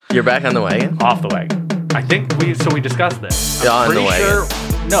You're back on the wagon? Off the wagon. I think we discussed this. Yeah, on the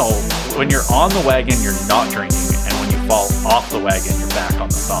wagon. No, when you're on the wagon, you're not drinking, and when you fall off the wagon, you're back on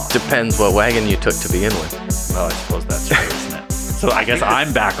the song. Depends what wagon you took to begin with. Well, I suppose that's true, isn't it? So I guess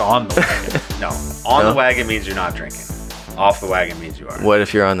I'm back on the wagon. No. On the wagon means you're not drinking. Off the wagon means you are. What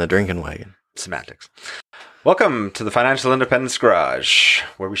if you're on the drinking wagon? Semantics. Welcome to the Financial Independence Garage,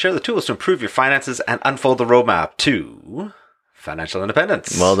 where we share the tools to improve your finances and unfold the roadmap to financial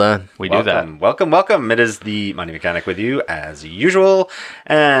independence. Well done. We do that. Welcome. It is the Money Mechanic with you, as usual.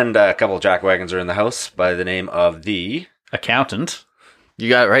 And a couple of jackwagons are in the house by the name of the... Accountant. You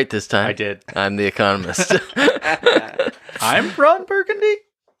got it right this time. I did. I'm the economist. I'm Ron Burgundy.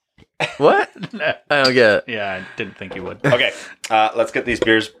 What? No. I don't get it. Yeah, I didn't think you would. Okay, let's get these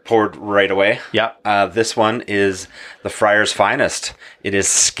beers poured right away. Yeah. This one is the Friar's Finest. It is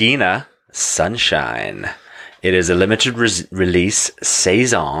Skeena Sunshine. It is a limited release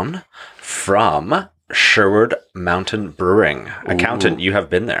Saison from Sherwood Mountain Brewing. Accountant, you have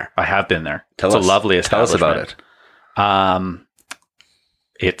been there. I have been there. Tell it's us. a lovely Tell us establishment. about it.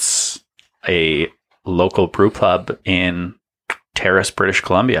 It's a local brew pub in Terrace, British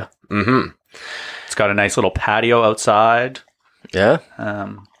Columbia. Mm-hmm. It's got a nice little patio outside. Yeah?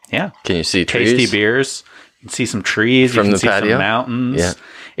 Yeah. Can you see Tasty trees? beers. You can see some trees. From you can the see patio? some mountains. Yeah.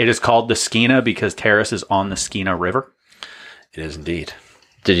 It is called the Skeena because Terrace is on the Skeena River. It is indeed.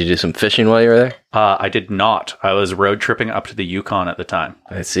 Did you do some fishing while you were there? I did not. I was road tripping up to the Yukon at the time.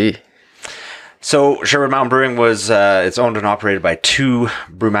 I see. So Sherwood Mountain Brewing was it's owned and operated by two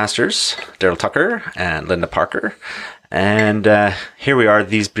brewmasters, Daryl Tucker and Linda Parker. And here we are.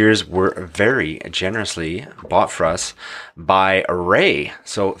 These beers were very generously bought for us by Ray.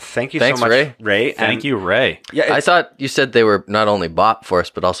 So thank you Thanks, so much, Ray. Thank you, Ray. Yeah, I thought you said they were not only bought for us,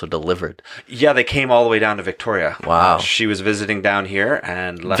 but also delivered. yeah, they came all the way down to Victoria. Wow. She was visiting down here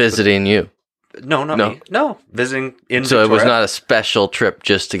and left. Visiting you. No, not No. me. No, visiting in So Victoria. it was not a special trip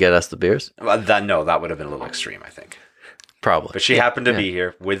just to get us the beers? That would have been a little extreme, I think. Probably. But she happened to be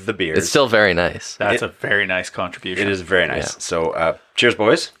here with the beers. It's still very nice. That's a very nice contribution. It is very nice. Yeah. So, cheers,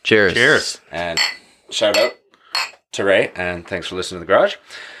 boys. Cheers. Cheers. And shout out to Ray, and thanks for listening to The Garage.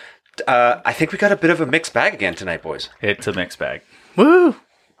 I think we got a bit of a mixed bag again tonight, boys. It's a mixed bag. Woo!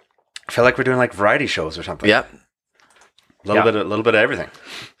 I feel like we're doing like variety shows or something. Yep. A little bit of everything.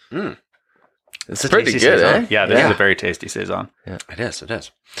 It's pretty tasty good, saison. eh? Yeah, this is a very tasty Saison. It is.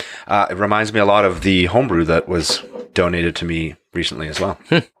 It reminds me a lot of the homebrew that was donated to me recently as well.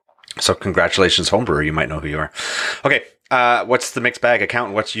 So congratulations, homebrewer. You might know who you are. Okay. What's the mixed bag,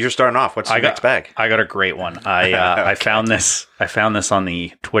 accountant? You're starting off. What's the mixed bag? I got a great one. I found this on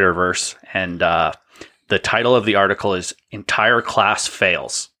the Twitterverse, and the title of the article is "Entire Class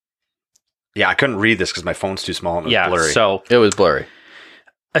Fails." Yeah, I couldn't read this because my phone's too small and it was Yeah, blurry. so It was blurry.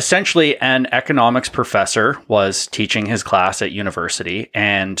 essentially, an economics professor was teaching his class at university,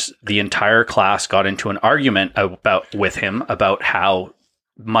 and the entire class got into an argument with him about how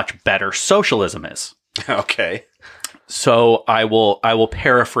much better socialism is. Okay. So I will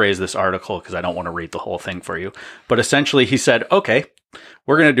paraphrase this article because I don't want to read the whole thing for you. But essentially, he said, "Okay,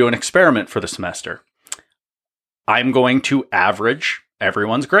 we're going to do an experiment for the semester. I'm going to average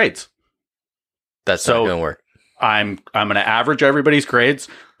everyone's grades. That's not going to work. I'm going to average everybody's grades.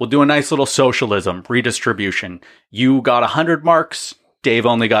 We'll do a nice little socialism redistribution. You got 100 marks. Dave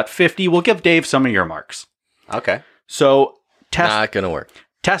only got 50. We'll give Dave some of your marks." Okay. So Not going to work.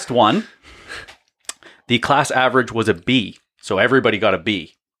 test one, the class average was a B. So everybody got a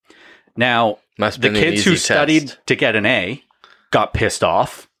B. Now, Must have the been an kids who easy test. studied to get an A got pissed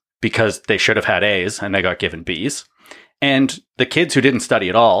off because they should have had A's and they got given B's. And the kids who didn't study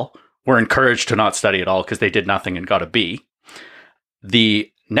at all were encouraged to not study at all because they did nothing and got a B.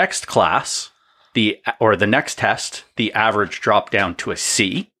 The next class, the next test, the average dropped down to a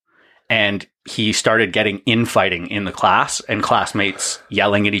C, and he started getting infighting in the class and classmates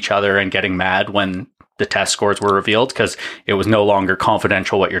yelling at each other and getting mad when the test scores were revealed because it was no longer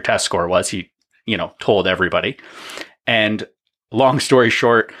confidential what your test score was. He, told everybody. And long story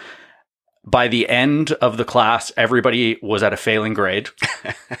short, by the end of the class, everybody was at a failing grade.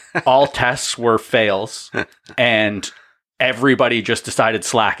 All tests were fails, and everybody just decided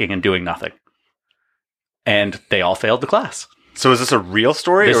slacking and doing nothing. And they all failed the class. So is this a real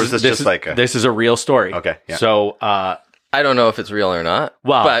story, or is this just like a... This is a real story. Okay, yeah. So, I don't know if it's real or not.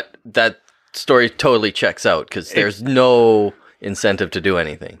 Well- but that story totally checks out because there's no incentive to do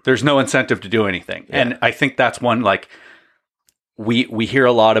anything. there's no incentive to do anything. And I think that's one, like, we hear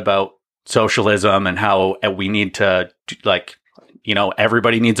a lot about socialism and how we need to, like,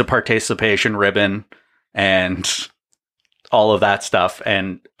 everybody needs a participation ribbon. And all of that stuff.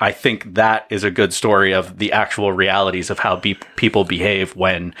 And I think that is a good story of the actual realities of how people behave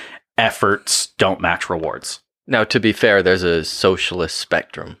when efforts don't match rewards. Now, to be fair, there's a socialist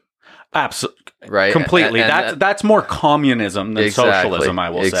spectrum. Absolutely. Right? Completely. And that's more communism than socialism, I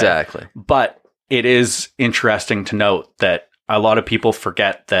will say. Exactly. But it is interesting to note that a lot of people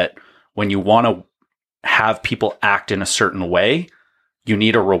forget that when you want to have people act in a certain way, you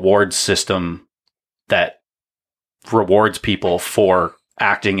need a reward system that rewards people for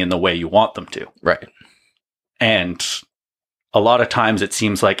acting in the way you want them to. Right. And a lot of times it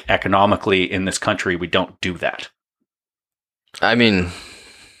seems like economically in this country, we don't do that. I mean,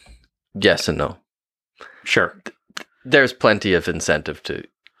 yes and no. Sure. There's plenty of incentive to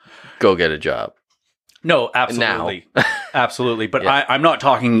go get a job. No, absolutely. Absolutely. But I'm not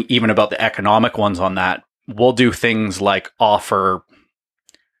talking even about the economic ones on that. We'll do things like offer,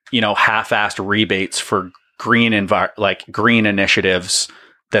 half-assed rebates for green initiatives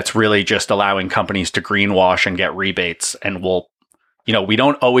that's really just allowing companies to greenwash and get rebates. And we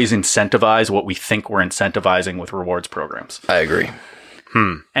don't always incentivize what we think we're incentivizing with rewards programs. I agree.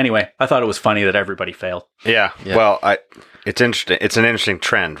 Anyway, I thought it was funny that everybody failed. Yeah. Well, it's interesting. It's an interesting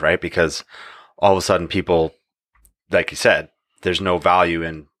trend, right? Because all of a sudden people, like you said, there's no value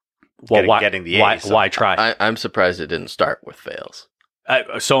in getting the A's. Why try? I'm surprised it didn't start with fails.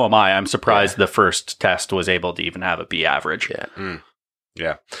 So am I. I'm surprised the first test was able to even have a B average. Yeah.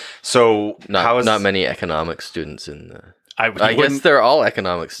 Yeah. So not many economics students in the... I guess they're all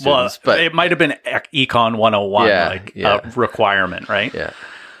economics students, but it might have been Econ 101, a requirement, right? Yeah.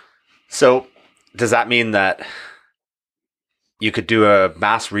 So does that mean that you could do a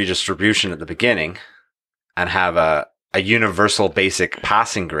mass redistribution at the beginning and have a universal basic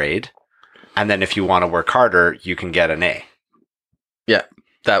passing grade, and then if you want to work harder, you can get an A? Yeah.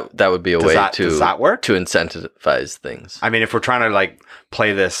 That would be a way to... Does that work? To incentivize things. I mean, if we're trying to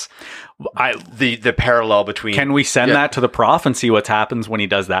play this... the parallel between... Can we send that to the prof and see what happens when he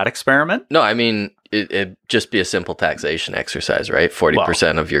does that experiment? No, I mean, it'd just be a simple taxation exercise, right?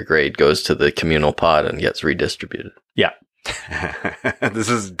 40% of your grade goes to the communal pot and gets redistributed. Yeah. This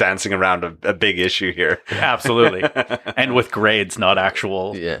is dancing around a big issue here. Absolutely. And with grades, not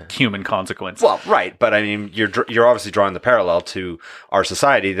actual human consequence. Well, right. But I mean, you're obviously drawing the parallel to our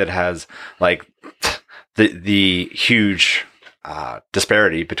society that has the huge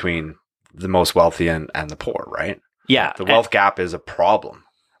disparity between the most wealthy and the poor, right? Yeah. The wealth gap is a problem.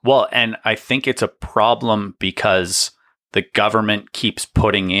 Well, and I think it's a problem because the government keeps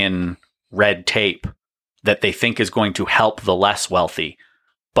putting in red tape that they think is going to help the less wealthy.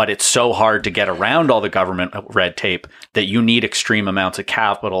 But it's so hard to get around all the government red tape that you need extreme amounts of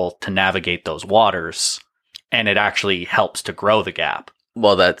capital to navigate those waters. And it actually helps to grow the gap.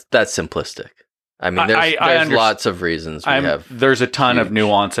 Well, that's simplistic. I mean, there's lots of reasons There's a ton of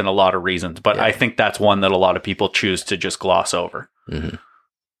nuance and a lot of reasons, but I think that's one that a lot of people choose to just gloss over. Mm-hmm.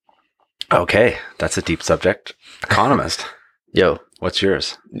 Okay, that's a deep subject. Economist. Yo. What's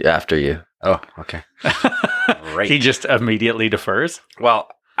yours? After you. Oh, okay. Great. He just immediately defers? Well,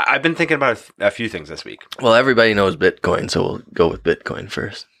 I've been thinking about a few things this week. Well, everybody knows Bitcoin, so we'll go with Bitcoin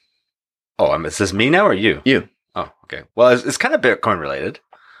first. Oh, is this me now or you? You. Oh, okay. Well, it's kind of Bitcoin related.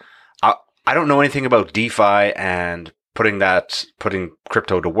 I don't know anything about DeFi and putting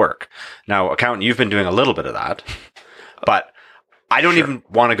crypto to work. Now, accountant, you've been doing a little bit of that, but I don't even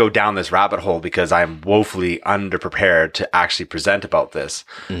want to go down this rabbit hole because I'm woefully underprepared to actually present about this.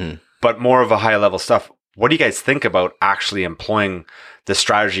 Mm-hmm. But more of a high level stuff. What do you guys think about actually employing the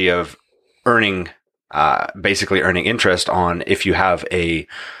strategy of basically earning interest on if you have a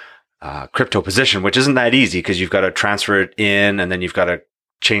crypto position, which isn't that easy because you've got to transfer it in and then you've got to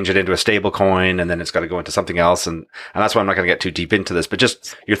change it into a stable coin and then it's got to go into something else. And that's why I'm not going to get too deep into this, but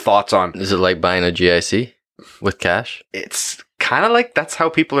just your thoughts on... Is it like buying a GIC with cash? It's kind of like that's how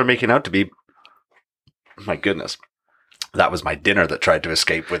people are making out to be. My goodness. That was my dinner that tried to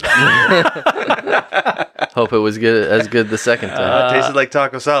escape with that. Hope it was as good the second time. It tasted like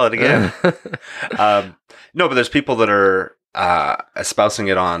taco salad again. No, but there's people that are espousing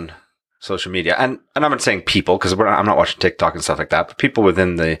it on social media. And I'm not saying people, because I'm not watching TikTok and stuff like that, but people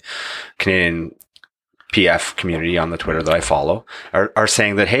within the Canadian PF community on the Twitter that I follow are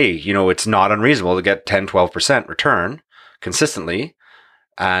saying that, hey, it's not unreasonable to get 10, 12% return consistently.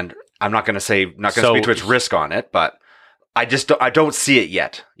 And I'm not going to speak to its risk on it, but I don't see it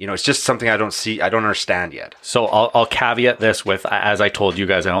yet. It's just something I don't understand yet. So I'll caveat this with, as I told you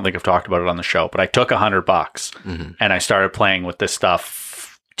guys, I don't think I've talked about it on the show, but I took $100 and I started playing with this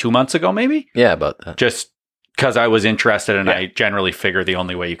stuff 2 months ago, maybe? Yeah, about that. Just because I was interested and I generally figure the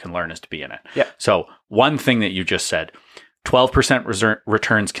only way you can learn is to be in it. Yeah. So one thing that you just said, 12%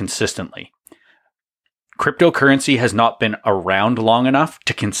 returns consistently. Cryptocurrency has not been around long enough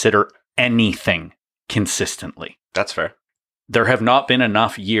to consider anything consistently. That's fair. There have not been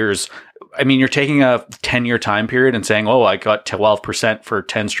enough years. I mean, you're taking a 10-year time period and saying, oh, I got 12% for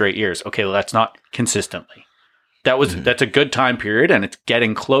 10 straight years. Okay, well, that's not consistently. That's a good time period, and it's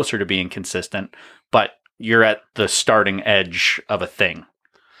getting closer to being consistent, but you're at the starting edge of a thing.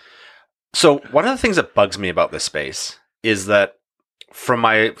 So one of the things that bugs me about this space is that from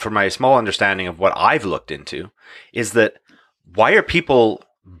my small understanding of what I've looked into is that why are people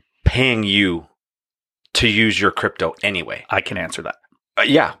paying you to use your crypto anyway? I can answer that.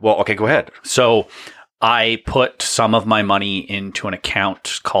 Yeah. Well, okay, go ahead. So I put some of my money into an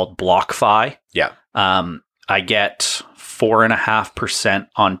account called BlockFi. Yeah. I get 4.5%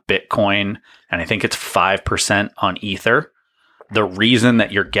 on Bitcoin, and I think it's 5% on Ether. The reason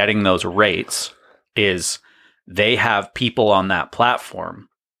that you're getting those rates is they have people on that platform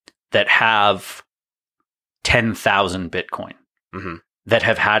that have 10,000 Bitcoin that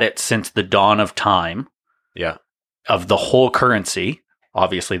have had it since the dawn of time. Yeah. Of the whole currency.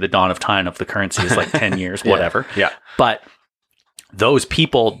 Obviously, the dawn of time of the currency is like 10 years, whatever. Yeah. But those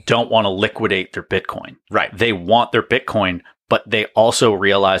people don't want to liquidate their Bitcoin. Right. They want their Bitcoin, but they also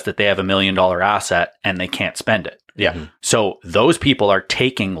realize that they have $1 million asset and they can't spend it. Yeah. So those people are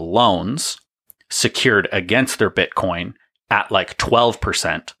taking loans secured against their Bitcoin at like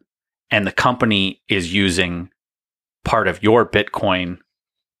 12%, and the company is using part of your Bitcoin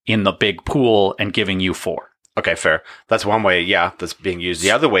in the big pool and giving you 4. Okay, fair. That's one way, that's being used.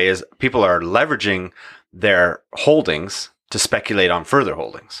 The other way is people are leveraging their holdings to speculate on further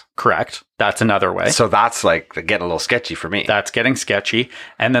holdings. Correct. That's another way. So that's like getting a little sketchy for me. That's getting sketchy.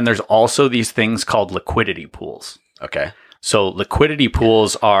 And then there's also these things called liquidity pools. Okay. So liquidity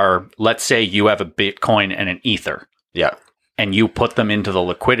pools are, let's say you have a Bitcoin and an Ether. Yeah. And you put them into the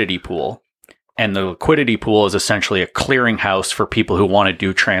liquidity pool. And the liquidity pool is essentially a clearinghouse for people who want to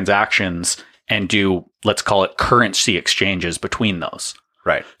do transactions and do, let's call it, currency exchanges between those.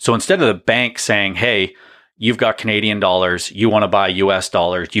 Right. So instead of the bank saying, hey, you've got Canadian dollars, you want to buy US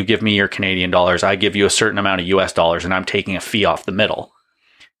dollars, you give me your Canadian dollars, I give you a certain amount of US dollars, and I'm taking a fee off the middle.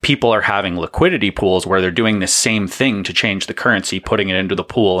 People are having liquidity pools where they're doing the same thing to change the currency, putting it into the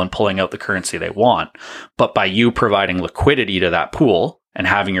pool and pulling out the currency they want. But by you providing liquidity to that pool and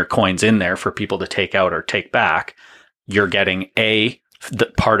having your coins in there for people to take out or take back, you're getting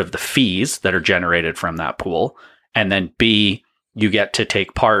the part of the fees that are generated from that pool. And then B, you get to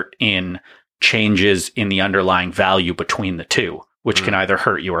take part in changes in the underlying value between the two, which can either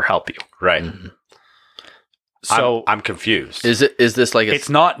hurt you or help you. Right. Mm-hmm. So I'm confused. Is this like it's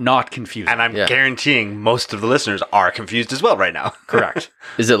not confusing. And I'm guaranteeing most of the listeners are confused as well right now. Correct.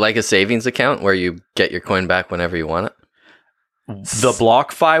 Is it like a savings account where you get your coin back whenever you want it? The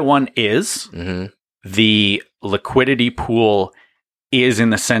BlockFi one is. Mm-hmm. The liquidity pool is in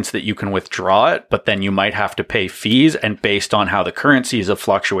the sense that you can withdraw it, but then you might have to pay fees, and based on how the currencies have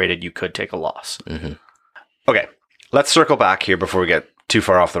fluctuated, you could take a loss. Mm-hmm. Okay, let's circle back here before we get too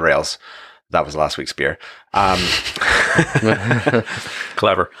far off the rails. That was last week's beer.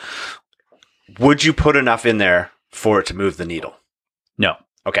 Clever. Would you put enough in there for it to move the needle? No.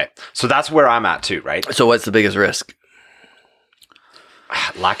 Okay, so that's where I'm at too, right? So what's the biggest risk?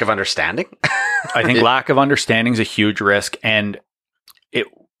 Lack of understanding? I think lack of understanding is a huge risk, and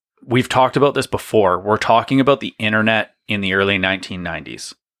we've talked about this before. We're talking about the internet in the early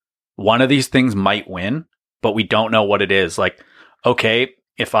 1990s. One of these things might win, but we don't know what it is. Like, okay,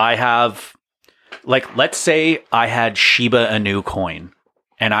 if I have, like, let's say I had Shiba Inu coin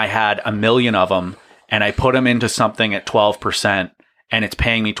and I had 1 million of them and I put them into something at 12% and it's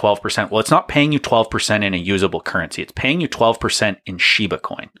paying me 12%. Well, it's not paying you 12% in a usable currency. It's paying you 12% in Shiba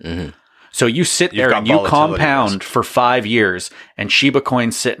coin. Mm-hmm. So you sit there and you compound for 5 years, and Shiba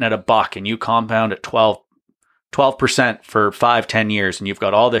coin's sitting at $1, and you compound at 12% for 5-10 years, and you've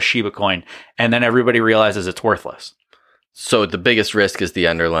got all this Shiba coin, and then everybody realizes it's worthless. So the biggest risk is the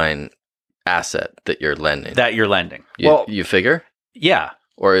underlying asset that you're lending. You figure? Yeah.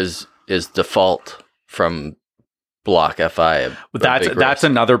 Or is default from BlockFi that's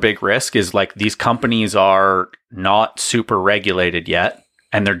another big risk, is like these companies are not super regulated yet.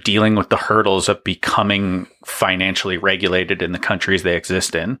 And they're dealing with the hurdles of becoming financially regulated in the countries they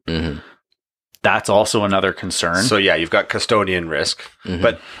exist in. Mm-hmm. That's also another concern. So yeah, you've got custodian risk. Mm-hmm.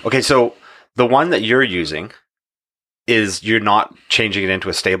 But okay, so the one that you're using is you're not changing it into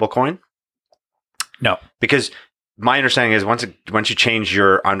a stable coin? No. Because my understanding is once you change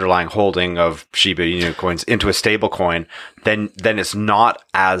your underlying holding of Shiba Inu coins into a stable coin, then it's not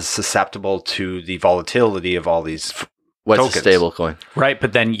as susceptible to the volatility of all these What's tokens. a stable coin? Right.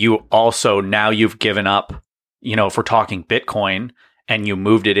 But then you also, now you've given up, if we're talking Bitcoin and you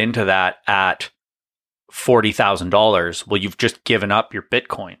moved it into that at $40,000, well, you've just given up your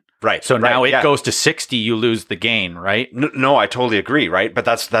Bitcoin. Right. So now right, it goes to 60, you lose the gain, right? No, I totally agree, right? But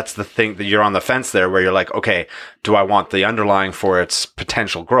that's the thing that you're on the fence there where you're like, okay, do I want the underlying for its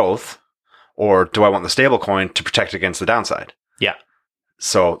potential growth or do I want the stable coin to protect against the downside? Yeah.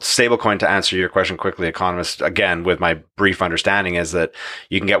 So stablecoin, to answer your question quickly, economist, again, with my brief understanding, is that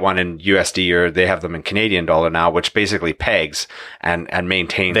you can get one in USD or they have them in Canadian dollar now, which basically pegs and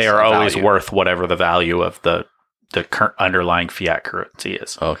maintains. They are always value. worth whatever the value of the current underlying fiat currency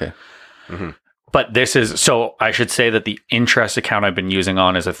is. Okay. But this is, so I should say that the interest account I've been using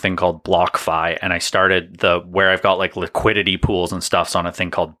on is a thing called BlockFi. And I started where I've got like liquidity pools and stuff's on a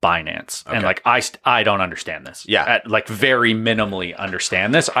thing called Binance. Okay. And like, I don't understand this. Yeah. Like very minimally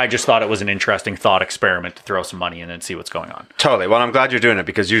understand this. I just thought it was an interesting thought experiment to throw some money in and see what's going on. Totally. Well, I'm glad you're doing it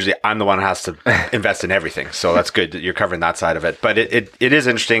because usually I'm the one who has to invest in everything. So that's good that you're covering that side of it. But it is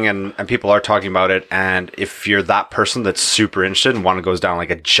interesting and people are talking about it. And if you're that person that's super interested and want to go down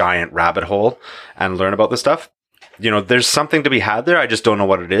like a giant rabbit hole and learn about this stuff, there's something to be had there. I just don't know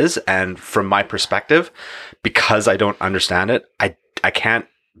what it is. And from my perspective, because I don't understand it, I can't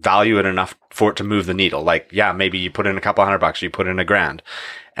value it enough for it to move the needle. Like, yeah, maybe you put in a couple $100, you put in $1,000.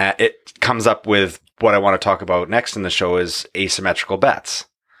 It comes up with what I want to talk about next in the show is asymmetrical bets.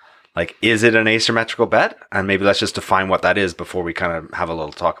 Like, is it an asymmetrical bet? And maybe let's just define what that is before we kind of have a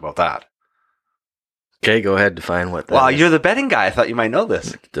little talk about that. Okay, go ahead. Define what that Wow, is. you're the betting guy. I thought you might know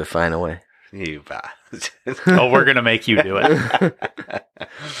this. Define away. You bastard. Oh, we're going to make you do it.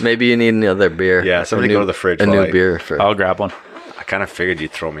 Maybe you need another beer. Yeah, somebody go to the fridge. A while new I- beer for. I'll grab one. I kind of figured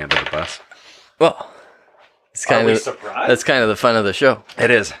you'd throw me under the bus. Well, it's kind of surprised? that's kind of the fun of the show. It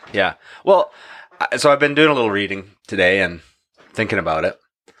is, yeah. Well, so I've been doing a little reading today and thinking about it.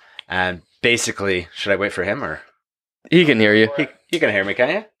 And basically, should I wait for him or He can hear you. you can hear me? Can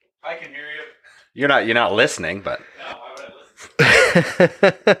you? I can hear you. You're not listening, but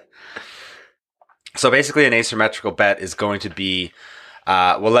so basically, an asymmetrical bet is going to be,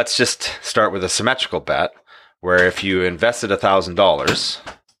 well, let's just start with a symmetrical bet, where if you invested $1,000,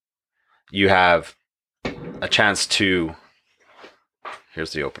 you have a chance to.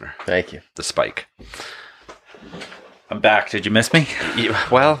 Here's the opener, Thank you. the spike. I'm back. Did you miss me?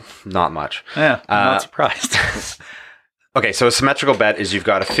 Well, not much. Yeah, I'm not surprised. Okay, so a symmetrical bet is you've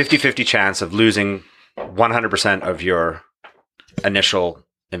got a 50-50 chance of losing 100% of your initial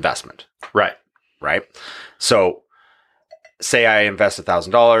investment, Right. right? So say I invest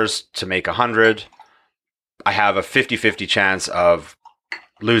 $1,000 to make 100, I have a 50-50 chance of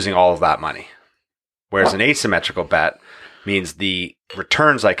losing all of that money. Whereas an asymmetrical bet means the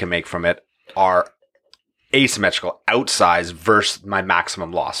returns I can make from it are asymmetrical, outsized versus my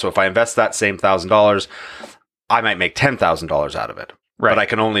maximum loss. So if I invest that same $1,000, I might make $10,000 out of it, Right. but I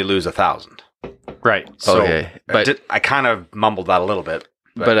can only lose 1,000. Right. So Okay, but- I kind of mumbled that a little bit.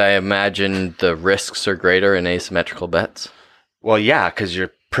 But I imagine the risks are greater in asymmetrical bets. Well, yeah, because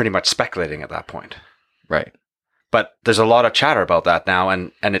you're pretty much speculating at that point. Right. But there's a lot of chatter about that now,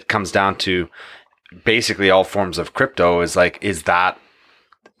 and it comes down to basically all forms of crypto is like, is that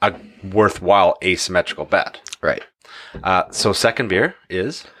a worthwhile asymmetrical bet? Right. So second beer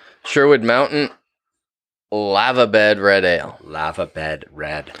is Sherwood Mountain Lava Bed Red Ale. Lava Bed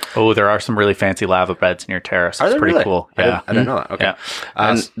Red. Oh, there are some really fancy lava beds in your terrace. Are It's there pretty really? cool. I Yeah. didn't know that. Okay. Yeah.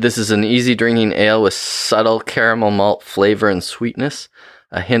 And this is an easy drinking ale with subtle caramel malt flavor and sweetness.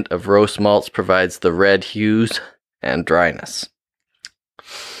 A hint of roast malts provides the red hues and dryness.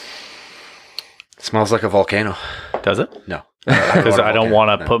 Smells like a volcano. Does it? No. Because I don't want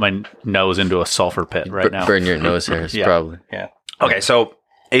to No. put my nose into a sulfur pit right now. Burn your nose hairs, Yeah. probably. Yeah. Okay, so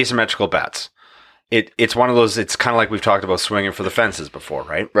asymmetrical bets. It's one of those. It's kind of like we've talked about swinging for the fences before,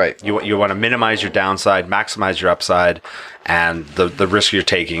 right? Right. You want to minimize your downside, maximize your upside, and the risk you're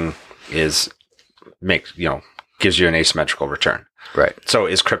taking gives you an asymmetrical return. Right. So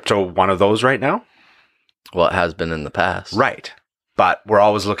is crypto one of those right now? Well, it has been in the past. Right. But we're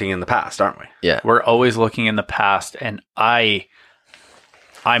always looking in the past, aren't we? Yeah. We're always looking in the past, and I'm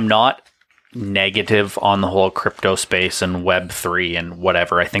not negative on the whole crypto space and Web3 and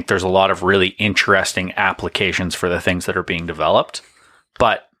whatever. I think there's a lot of really interesting applications for the things that are being developed,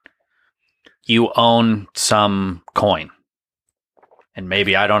 but you own some coin. And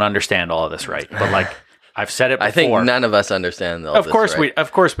maybe I don't understand all of this right, but like I've said it before. I think none of us understand all Of this, course right?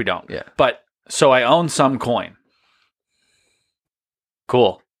 of course we don't. Yeah. But so I own some coin.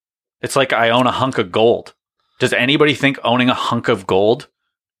 Cool. It's like I own a hunk of gold. Does anybody think owning a hunk of gold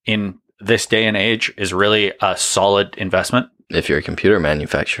in this day and age is really a solid investment? If you're a computer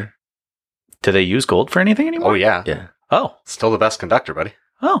manufacturer. Do they use gold for anything anymore? Oh, yeah. Yeah. Oh. Still the best conductor, buddy.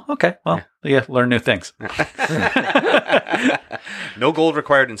 Oh, okay. Well, yeah, learn new things. No gold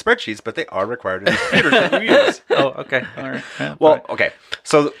required in spreadsheets, but they are required in the computers that you use. Oh, okay. All right. Yeah, Well, fine. okay.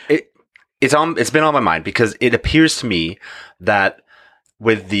 So it's been on my mind because it appears to me that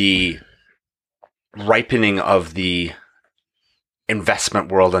with the ripening of the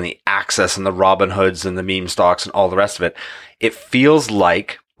investment world and the access and the Robin Hoods and the meme stocks and all the rest of it, it feels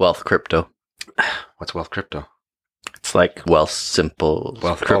like Wealth crypto. what's wealth crypto? It's like, Wealth simple.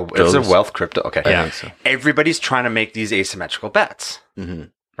 Wealth cryptos. is it wealth crypto? Okay. I think so. Everybody's trying to make these asymmetrical bets. hmm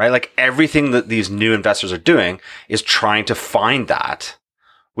Right? Like everything that these new investors are doing is trying to find that,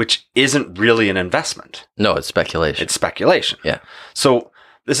 which isn't really an investment. No, it's speculation. It's speculation. Yeah. So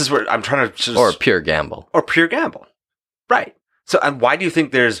this is where I'm trying to just, or pure gamble. or pure gamble. Right. So and why do you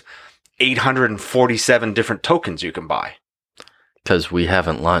think there's 847 different tokens you can buy? Because we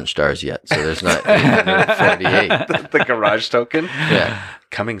haven't launched ours yet, so there's not 848. The garage token? Yeah.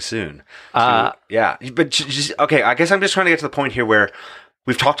 Coming soon. Uh, Yeah. But just, okay, I guess I'm just trying to get to the point here where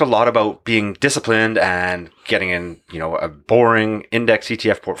we've talked a lot about being disciplined and getting in, a boring index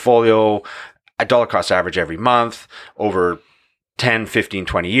ETF portfolio, a dollar cost average every month over 10, 15,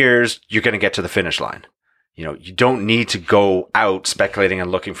 20 years. You're going to get to the finish line. You don't need to go out speculating and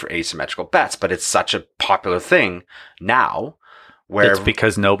looking for asymmetrical bets, but it's such a popular thing now where it's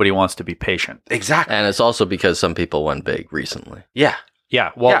because nobody wants to be patient. exactly. And it's also because some people won big recently. Yeah.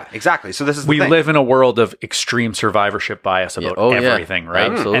 Yeah. Well, Yeah, exactly. So this is the we thing. live in a world of extreme survivorship bias about Oh, yeah. everything, right?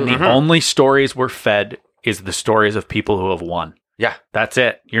 Absolutely. And the only stories we're fed is the stories of people who have won. Yeah. That's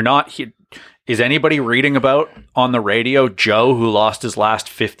it. You're not. Is anybody reading about on the radio Joe who lost his last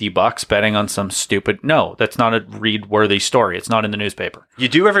 $50 betting on some stupid? No, that's not a read-worthy story. It's not in the newspaper. You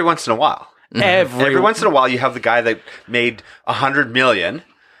do every once in a while. Every Every once in a while, you have the guy that made 100 million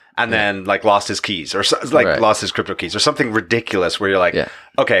and then lost his keys or Right. lost his crypto keys or something ridiculous where you're like, Yeah.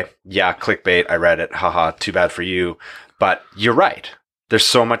 okay, yeah, clickbait. I read it. Haha. Too bad for you. But you're right. There's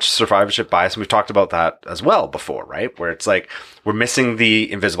so much survivorship bias. And we've talked about that as well before, right? Where it's like we're missing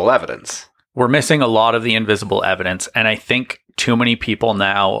the invisible evidence. We're missing a lot of the invisible evidence, and I think too many people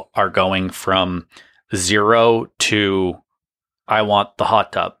now are going from 0 to I want the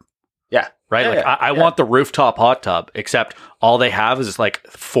hot tub. Yeah. Right? Yeah, like yeah, I want the rooftop hot tub, except all they have is like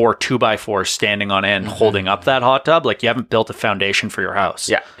 4 2x4s standing on end holding up that hot tub. Like you haven't built a foundation for your house.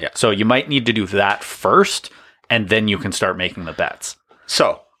 Yeah. Yeah. So you might need to do that first, and then you can start making the bets.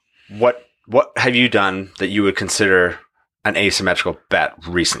 So what have you done that you would consider an asymmetrical bet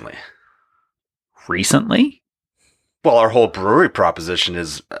recently? Recently? Well, our whole brewery proposition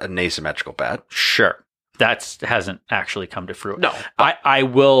is an asymmetrical bet. Sure. That hasn't actually come to fruition. No. I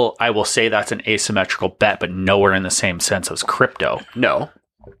will say that's an asymmetrical bet, but nowhere in the same sense as crypto, No.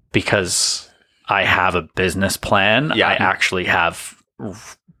 because I have a business plan. Yeah. I actually have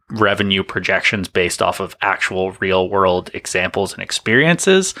revenue projections based off of actual real world examples and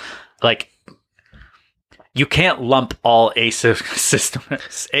experiences. Like you can't lump all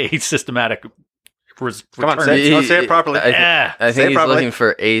asystematic Come on, returns. say it properly. I Say it think he's properly. looking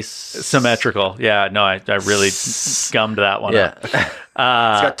for Symmetrical. Yeah, no, I really gummed that one Yeah. up. It's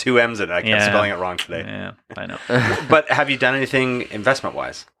got 2 M's in it. I kept yeah. spelling it wrong today. Yeah, I know. But have you done anything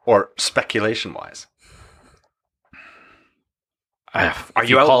investment-wise or speculation-wise? Are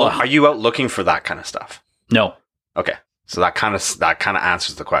you out looking for that kind of stuff? No, Okay, so that kind of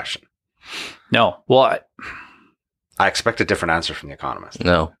answers the question. no. Well, I expect a different answer from the Economist.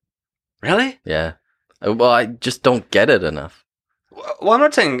 No. Really? Yeah. Well, I just don't get it enough. Well, I'm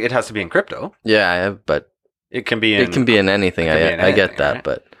not saying it has to be in crypto. Yeah, but It can be in it can be in anything. it can be in I get anything, that, right?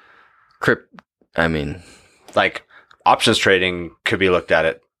 but I mean, like options trading could be looked at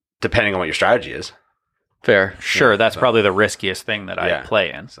it depending on what your strategy is. fair. sure, Yeah, that's so- probably the riskiest thing that I Yeah.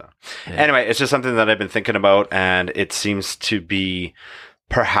 play in. So Yeah. anyway, it's just something that I've been thinking about, and it seems to be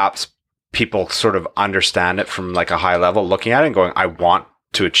perhaps people sort of understand it from like a high level, looking at it and going, "I want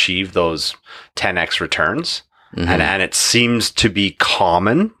to achieve those 10x returns." Mhm. And it seems to be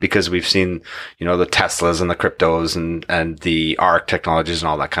common because we've seen, the Teslas and the cryptos and the ARC technologies and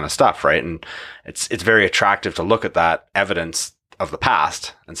all that kind of stuff, right? And it's very attractive to look at that evidence of the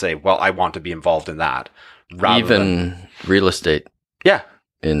past and say, well, I want to be involved in that. Rather than, Even real estate yeah,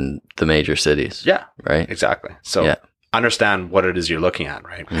 in the major cities. yeah, Right? exactly. So Yeah. understand what it is you're looking at,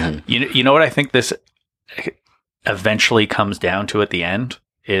 right? Mhm. You know what I think this eventually comes down to at the end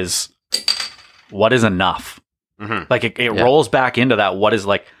is what is enough? Mhm. Like it Yeah. rolls back into that. What is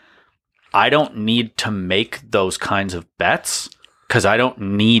like, I don't need to make those kinds of bets because I don't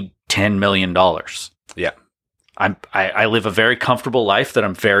need $10 million. Yeah. I live a very comfortable life that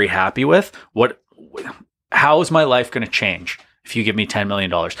I'm very happy with. How is my life going to change if you give me $10 million?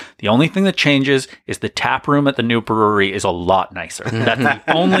 The only thing that changes is the tap room at the new brewery is a lot nicer. That's the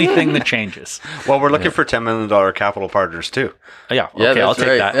only thing that changes. Well, we're looking for $10 million capital partners too. Yeah. Okay. I'll that's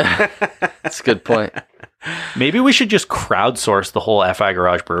take right. that. That's a good point. Maybe we should just crowdsource the whole FI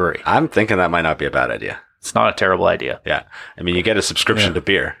Garage brewery. I'm thinking that might not be a bad idea. It's not a terrible idea. Yeah. I mean, you get a subscription to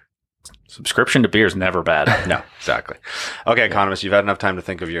beer. Subscription to beer is never bad. No, exactly. Okay, Economist, you've had enough time to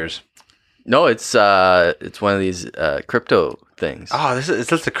think of yours. No, it's one of these crypto things. Oh, is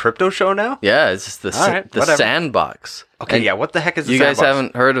this the crypto show now? Yeah, it's just the All right, whatever. Sandbox. Okay, And yeah. What the heck is the you guys Sandbox?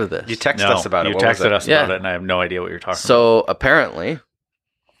 haven't heard of this. You texted us about it. You What was texted it? us Yeah. about it, and I have no idea what you're talking about. So apparently,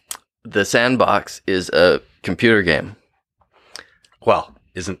 the Sandbox is a computer game. Well,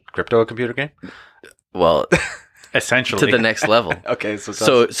 isn't crypto a computer game? Well, Essentially, to the next level. Okay, so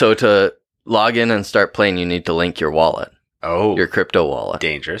So to log in and start playing, you need to link your wallet, your crypto wallet.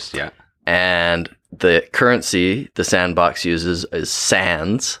 dangerous. Yeah. And the currency the Sandbox uses is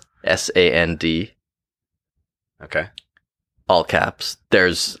SAND, SAND, Okay. all caps.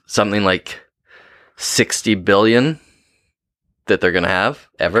 There's something like 60 billion that they're going to have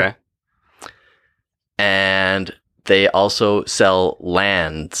ever. Okay. And they also sell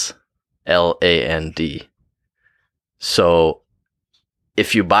lands, LAND. So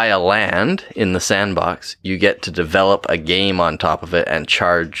if you buy a land in the Sandbox, you get to develop a game on top of it and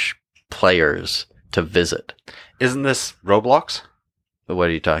charge players to visit. Isn't this Roblox? What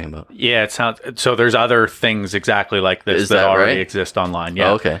are you talking about? yeah, it sounds. So there's other things exactly like this Is that that already right? exist online.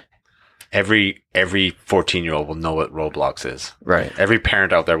 Yeah. Oh, okay. Every 14-year-old will know what Roblox is. Right. Every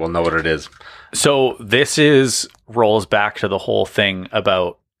parent out there will know what it is. So this rolls back to the whole thing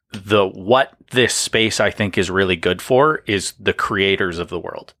about what this space I think is really good for is the creators of the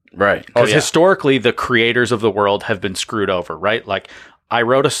world. Right. Because yeah. historically, the creators of the world have been screwed over, right? Like, I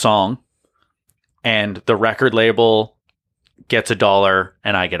wrote a song, and the record label gets $1,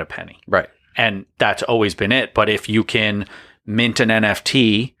 and I get a penny. Right. And that's always been it. But if you can mint an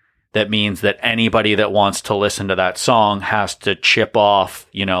NFT, that means that anybody that wants to listen to that song has to chip off,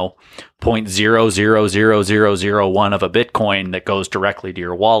 0.000001 of a Bitcoin that goes directly to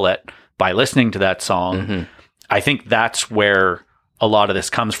your wallet by listening to that song. Mm-hmm. I think that's where a lot of this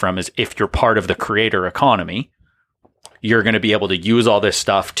comes from, is if you're part of the creator economy, you're going to be able to use all this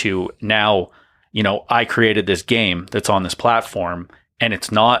stuff to now, I created this game that's on this platform, and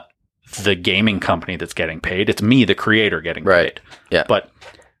it's not the gaming company that's getting paid. It's me, the creator, getting Right. paid. Yeah. But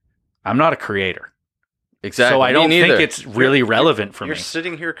I'm not a creator. Exactly. So I Me don't think neither. it's really relevant for You're me.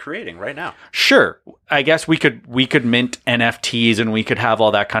 sitting here creating right now. Sure. I guess we could mint NFTs and we could have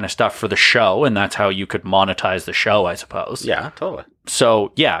all that kind of stuff for the show, and that's how you could monetize the show, I suppose. Yeah, totally.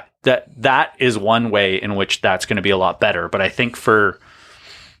 So yeah, that is one way in which that's going to be a lot better. But I think for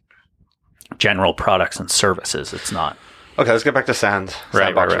general products and services, it's not. Okay, let's get back to Sandbox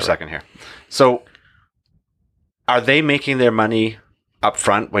for a second here. So, are they making their money up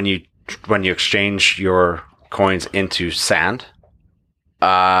front when you exchange your coins into sand?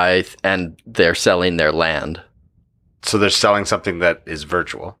 And they're selling their land. So they're selling something that is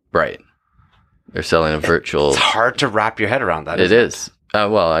virtual. Right. They're selling a virtual. It's hard to wrap your head around that. It isn't is.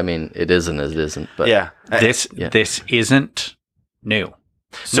 Well, I mean, it isn't as it isn't. But Yeah. This isn't new.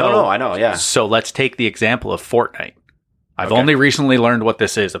 No, I know. Yeah. So let's take the example of Fortnite. I've Okay. only recently learned what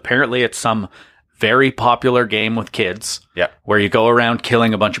this is. Apparently, it's some very popular game with kids. Yeah. Where you go around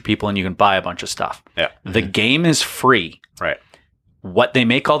killing a bunch of people and you can buy a bunch of stuff. Yeah. The game is free. Right. What they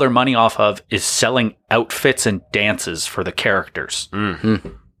make all their money off of is selling outfits and dances for the characters.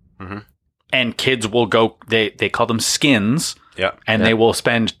 And kids will go, they call them skins, Yeah. and they will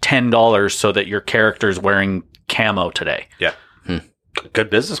spend $10 so that your character's wearing camo today. Yeah. Good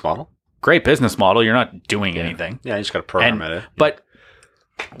business model. Great business model. You're not doing anything. Yeah, you just got to program it. But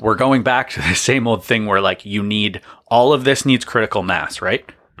we're going back to the same old thing where all of this needs critical mass, right?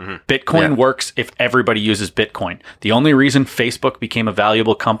 Bitcoin works if everybody uses Bitcoin. The only reason Facebook became a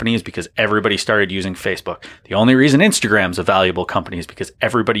valuable company is because everybody started using Facebook. The only reason Instagram's a valuable company is because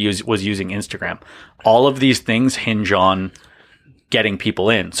everybody was using Instagram. All of these things hinge on getting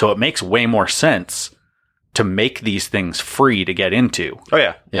people in. So it makes way more sense to make these things free to get into. Oh,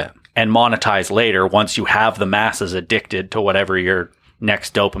 yeah. Yeah. And monetize later once you have the masses addicted to whatever your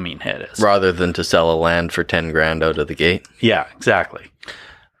next dopamine hit is. Rather than to sell a land for 10 grand out of the gate. Yeah, exactly.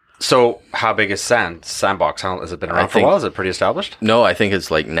 So, how big is Sandbox? Has it been around for a while? Is it pretty established? No, I think it's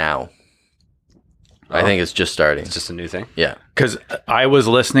like now. I think it's just starting. It's just a new thing. Yeah. Because I was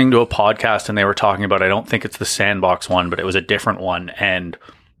listening to a podcast and they were talking about, I don't think it's the Sandbox one, but it was a different one. And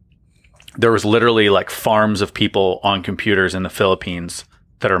there was literally like farms of people on computers in the Philippines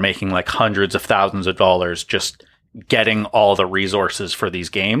that are making like hundreds of thousands of dollars just getting all the resources for these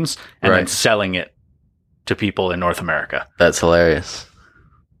games and then Right. selling it to people in North America. That's hilarious.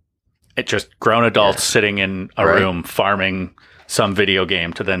 It just grown adults sitting in a Right. room farming some video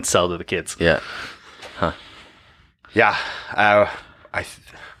game to then sell to the kids. Yeah. Yeah,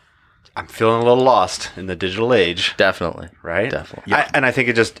 I'm feeling a little lost in the digital age, Definitely. right? Definitely. And I think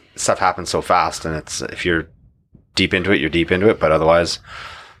it just stuff happens so fast, and it's if you're deep into it, you're deep into it. But otherwise,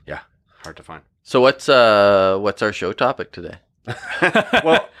 yeah, hard to find. So what's our show topic today?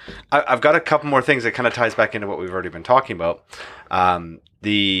 Well, I've got a couple more things that kind of ties back into what we've already been talking about.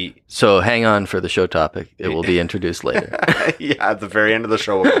 So hang on for the show topic. It will be introduced later. Yeah, at the very end of the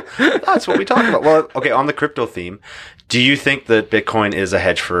show, that's what we talk about. Well, okay, on the crypto theme, do you think that Bitcoin is a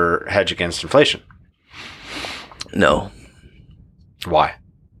hedge against inflation? No. Why?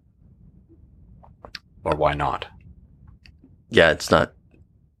 Or why not? Yeah, it's not.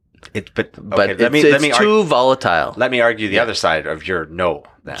 But But okay, it's too volatile. let me argue the other side of your no.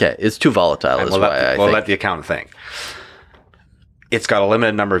 Then. Okay, it's too volatile. And Is we'll why let, I we'll think let the accountant think. It's got a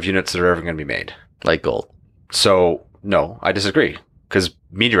limited number of units that are ever going to be made. like gold. So no, I disagree because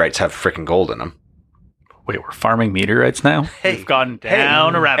meteorites have freaking gold in them. Wait, we're farming meteorites now? Hey, We've gone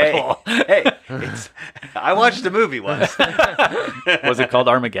down a rabbit hole. I watched a movie once. Was it called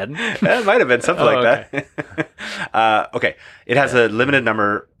Armageddon? It might have been something Oh, like that. Okay. It has a limited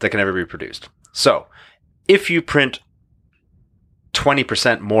number that can ever be produced. So if you print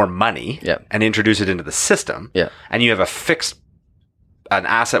 20% more money Yeah. and introduce it into the system, Yeah. and you have an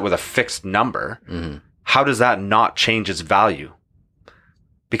asset with a fixed number, how does that not change its value?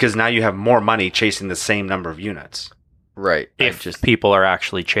 Because now you have more money chasing the same number of units. Right. If people are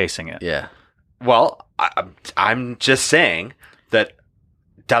actually chasing it. Yeah. Well, I'm just saying that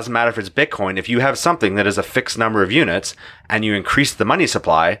doesn't matter if it's Bitcoin. If you have something that is a fixed number of units and you increase the money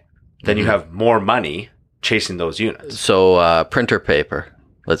supply, then you have more money chasing those units. So printer paper.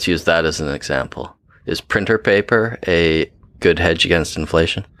 Let's use that as an example. Is printer paper a good hedge against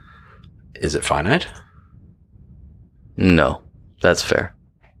inflation? Is it finite? No. That's fair.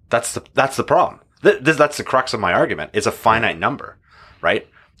 That's the problem. That's the crux of my argument. It's a finite number, right?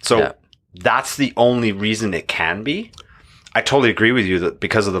 So Yeah. that's the only reason it can be. I totally agree with you that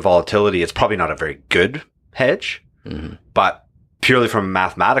because of the volatility, it's probably not a very good hedge. But purely from a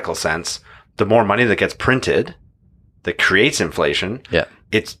mathematical sense, the more money that gets printed that creates inflation, Yeah.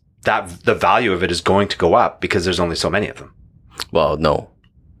 it's that the value of it is going to go up because there's only so many of them. Well, no.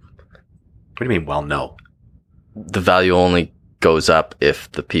 What do you mean? Well, no. The value only goes up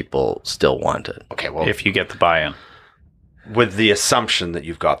if the people still want it. Okay, well, If you get the buy-in. with the assumption that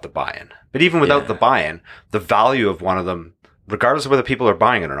you've got the buy-in. But even without the buy-in, the value of one of them, regardless of whether people are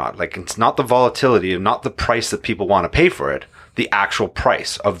buying it or not, like it's not the volatility and not the price that people want to pay for it. The actual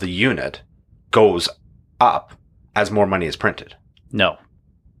price of the unit goes up as more money is printed. No.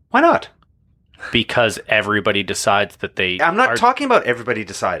 Why not? Because everybody decides that they I'm not are- talking about everybody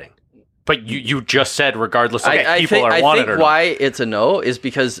deciding. But you just said regardless of if I people think, are wanted or not. why it's a no is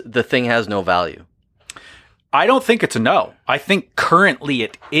because the thing has no value. I don't think it's a no. I think currently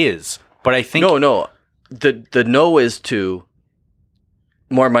it is. But I think No. The no is to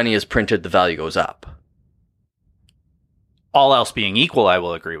more money is printed, the value goes up. all else being equal, I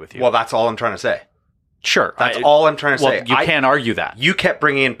will agree with you. Well, that's all I'm trying to say. sure. That's all I'm trying to Well, say. you can't argue that. You kept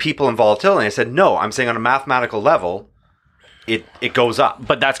bringing in people and volatility. I said, no, I'm saying on a mathematical level, it goes up.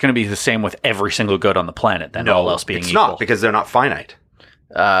 But that's going to be the same with every single good on the planet, then all else being it's equal. not because they're not finite.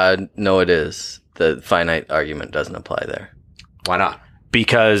 No, it is. The finite argument doesn't apply there. Why not?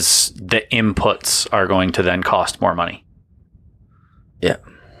 Because the inputs are going to then cost more money. Yeah.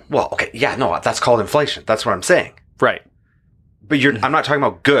 Well, okay, yeah, no, that's called inflation. That's what I'm saying. Right. But I'm not talking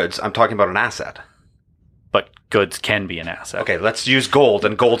about goods. I'm talking about an asset. But goods can be an asset. Okay, let's use gold,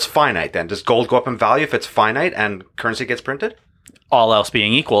 and gold's finite then. Does gold go up in value if it's finite and currency gets printed? All else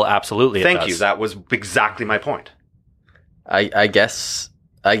being equal, absolutely it Thank does. you. That was exactly my point. I guess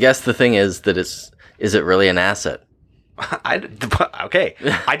the thing is that is it really an asset? Okay,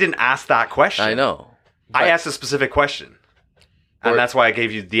 I didn't ask that question. I know. I asked a specific question. And Or- that's why I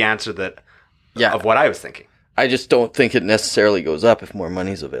gave you the answer Yeah. of what I was thinking. I just don't think it necessarily goes up if more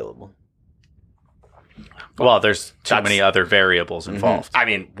money's available. Well, there's too That's- many other variables involved. I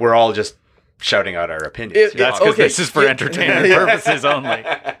mean, we're all just shouting out our opinions. It- That's Okay. because this is for entertainment purposes only.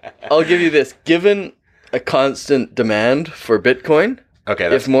 I'll give you this. Given a constant demand for Bitcoin, Okay,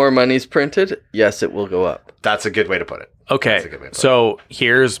 if more money's printed, yes, it will go up. that's a good way to put it. Okay, That's a good way to put so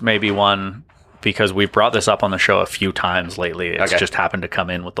here's maybe one because we've brought this up on the show a few times lately. It's Okay. just happened to come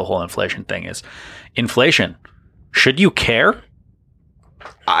in with the whole inflation thing. Is inflation? Should you care?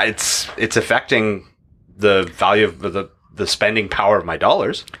 It's affecting the value of the spending power of my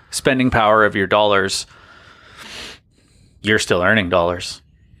dollars. Spending power of your dollars. You're still earning dollars.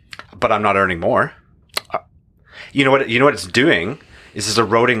 But I'm not earning more. You know what it's doing is it's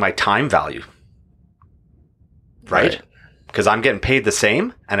eroding my time value. Right? Because I'm getting paid the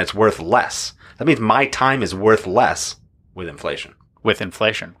same and it's worth less. That means my time is worth less with inflation. With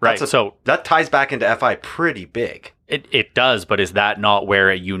inflation, right? So that ties back into FI pretty big. it does, but is that not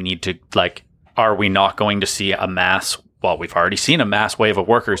where you need to, like, are we not going to see a mass, well, we've already seen a mass wave of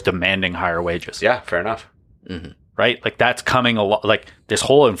workers demanding higher wages. Yeah, fair enough. Right? Like that's coming along, like this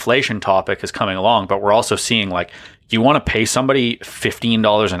whole inflation topic is coming along, but we're also seeing like, you want to pay somebody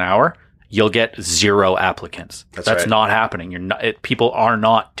 $15 an hour, you'll get 0 applicants. That's right. not happening. People are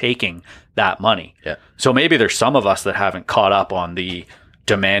not taking that money. Yeah. So maybe there's some of us that haven't caught up on the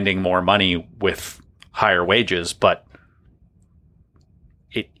demanding more money with higher wages, but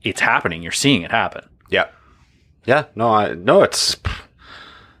it's happening. You're seeing it happen. Yeah. Yeah. No, it's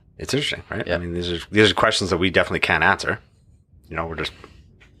interesting, right? Yeah. I mean, these are questions that we definitely can't answer. We're just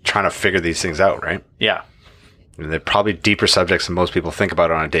trying to figure these things out, right? Yeah. I mean, they're probably deeper subjects than most people think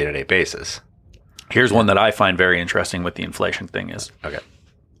about on a day-to-day basis. Here's one that I find very interesting with the inflation thing is Okay.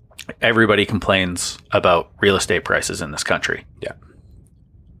 everybody complains about real estate prices in this country. Yeah.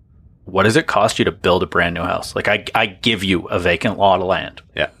 What does it cost you to build a brand new house? Like I give you a vacant lot of land.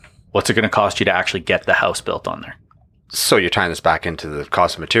 Yeah. What's it going to cost you to actually get the house built on there? So you're tying this back into the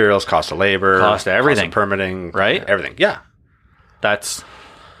cost of materials, cost of labor, Cost of everything. permitting, Right? Everything. Yeah. That's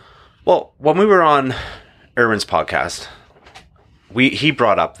Well, when we were on Erwin's podcast, he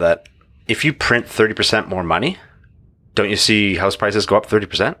brought up that if you print 30% more money, don't you see house prices go up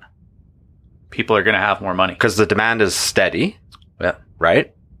 30%? people are going to have more money. Because the demand is steady, Yeah.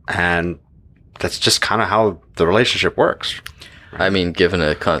 right? And that's just kind of how the relationship works. I mean, given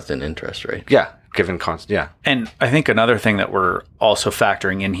a constant interest rate. Yeah. Given constant. Yeah. And I think another thing that we're also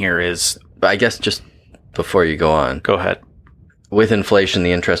factoring in here is, But I guess just before you go on, go ahead. with inflation,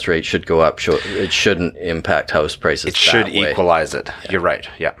 the interest rate should go up. It shouldn't impact house prices. It should that way. equalize it. You're right.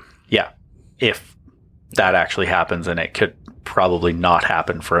 Yeah. Yeah. If that actually happens, and it could probably not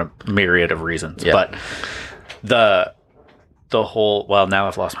happen for a myriad of reasons. Yeah. But the whole, well, now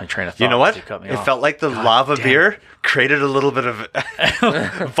I've lost my train of thought. You know what? You cut me It off. felt like the lava beer created a little bit of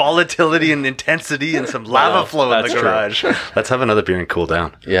volatility and intensity and some lava flow in the that's true. garage. Let's have another beer and cool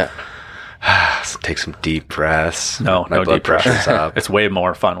down. Yeah. Take some deep breaths. No, My no blood deep breath. pressure's up. It's way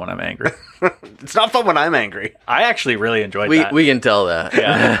more fun when I'm angry. It's not fun when I'm angry. I actually really enjoyed We that. we can tell that.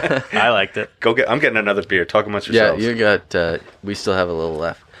 yeah, I liked it. I'm getting another beer. Talk amongst Yeah, yourselves. you got. We still have a little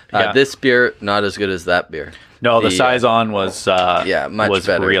left. Yeah. This beer not as good as that beer. No, the The, Saison was much was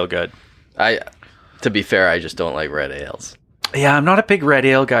better. real good. To be fair, I just don't like red ales. Yeah, I'm not a big red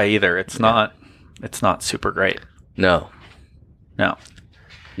ale guy either. It's not super great. No, No.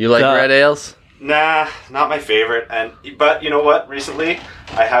 you like The- red ales? Nah, not my favorite. But you know what? Recently,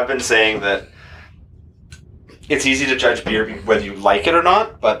 I have been saying that it's easy to judge beer whether you like it or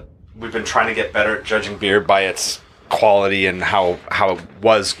not. But we've been trying to get better at judging beer by its quality and how it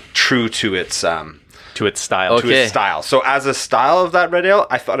was true to its To its style. Okay. to its style. So as a style of that red ale,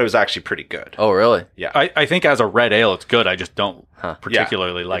 I thought it was actually pretty good. Oh, really? Yeah, I think as a red ale, it's good. I just don't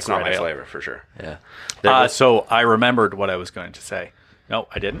particularly Yeah, like it's not red my ale. flavor for sure. Yeah. So I remembered what I was going to say. No,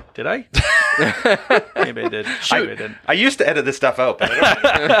 I didn't. Did I? Maybe I did. Maybe I didn't. I used to edit this stuff out, but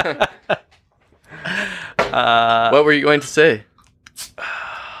I don't. What were you going to say?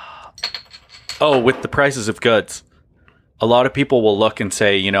 Oh, with the prices of goods, a lot of people will look and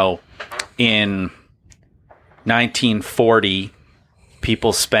say, in 1940,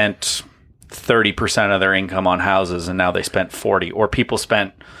 people spent 30% of their income on houses and now they spent 40, or people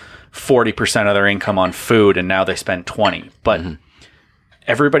spent 40% of their income on food and now they spent 20. But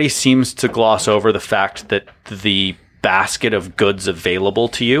everybody seems to gloss over the fact that the basket of goods available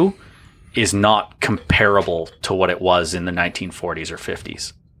to you is not comparable to what it was in the 1940s or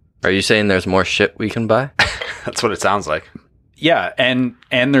 50s. Are you saying there's more shit we can buy? That's what it sounds like. Yeah, and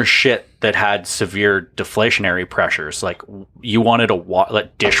there's shit that had severe deflationary pressures. Like you wanted a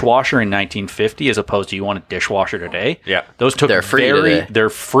dishwasher in 1950 as opposed to you want a dishwasher today. Yeah. Those took They're free today. They're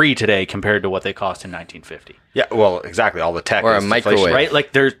free today compared to what they cost in 1950. Yeah, well, exactly. All the tech Or a is microwave. deflationary. Right?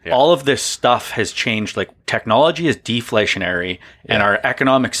 Like there's all of this stuff has changed. Like technology is deflationary and our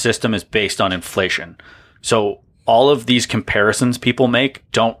economic system is based on inflation. So all of these comparisons people make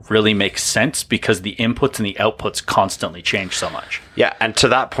don't really make sense because the inputs and the outputs constantly change so much. Yeah, and to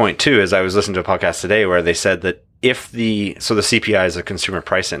that point too, as I was listening to a podcast today where they said that if the CPI is a consumer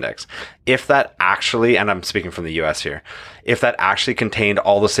price index, if that actually, and I'm speaking from the US here, if that actually contained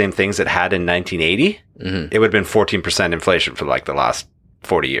all the same things it had in 1980, it would have been 14% inflation for like the last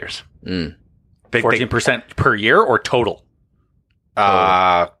 40 years. Mm. 14% per year or total?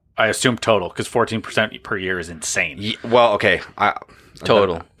 I assume total because 14% per year is insane. well, okay.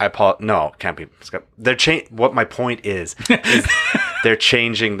 Total. No, it can't be. They're what my point is they're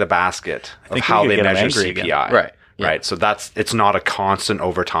changing the basket of how they measure CPI. Again. Right. Yeah. Right. So it's not a constant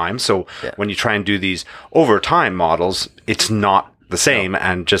over time. So when you try and do these over time models, it's not the same. No.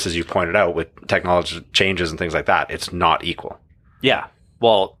 And just as you pointed out with technology changes and things like that, it's not equal. Yeah.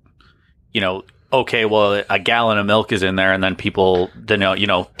 Well, okay, well, a gallon of milk is in there and then people,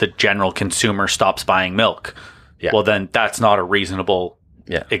 the general consumer stops buying milk. Yeah. Well, then that's not a reasonable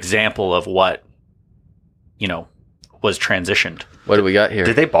example of what, was transitioned. What do we got here?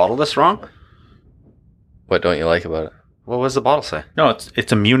 Did they bottle this wrong? What don't you like about it? What does the bottle say? No,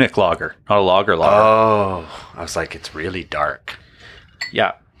 it's a Munich lager, not a lager. Oh, I was like, it's really dark.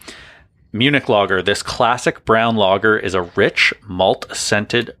 Yeah. Munich lager. This classic brown lager is a rich,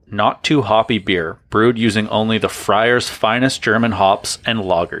 malt-scented, not too hoppy beer brewed using only the Friar's finest German hops and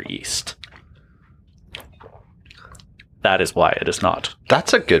lager yeast. That is why it is not.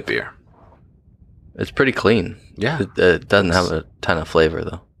 That's a good beer. It's pretty clean. Yeah. It doesn't have a ton of flavor,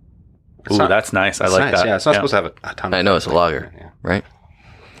 though. Ooh, that's nice. I like that. Yeah, it's not supposed to have a ton of I know it's a lager, right?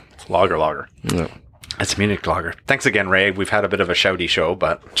 It's lager. No. It's Munich lager. Thanks again, Ray. We've had a bit of a shouty show,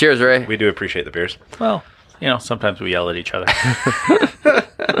 but... Cheers, Ray. We do appreciate the beers. Well, sometimes we yell at each other.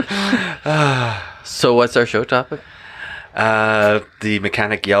 So what's our show topic? The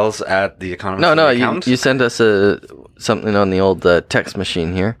mechanic yells at the economist. No, you sent us something on the old text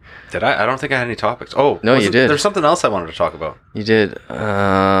machine here. Did I? I don't think I had any topics. Oh, no, you did. There's something else I wanted to talk about. You did.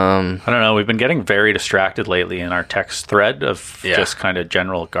 I don't know. We've been getting very distracted lately in our text thread of just kind of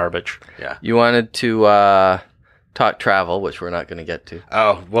general garbage. Yeah. You wanted to talk travel, which we're not going to get to.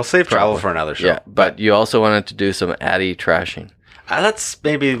 Oh, we'll save travel for another show. Yeah, but you also wanted to do some Addy trashing. That's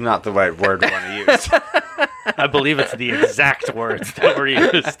maybe not the right word we want to use. I believe it's the exact words that were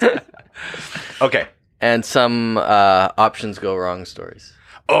used. Okay. And some options go wrong stories.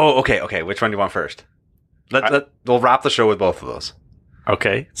 Oh, okay. Which one do you want first? We'll wrap the show with both of those.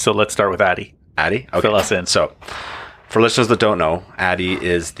 Okay, so let's start with Addy. Addy? Okay. Fill us in. So, for listeners that don't know, Addy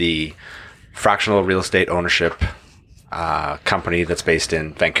is the fractional real estate ownership company that's based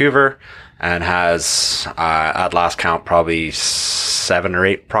in Vancouver and has, at last count, probably 7 or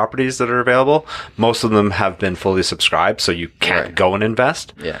 8 properties that are available. Most of them have been fully subscribed, so you can't go and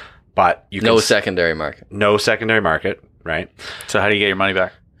invest. Yeah. But you can... secondary market. No secondary market, right? So how do you get your money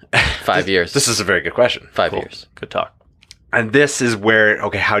back? 5 years. This is a very good question. 5 years. Good talk. And this is where,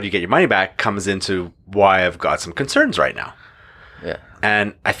 how do you get your money back comes into why I've got some concerns right now. Yeah.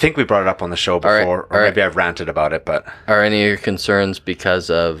 And I think we brought it up on the show before, or maybe I've ranted about it, but... Are any of your concerns because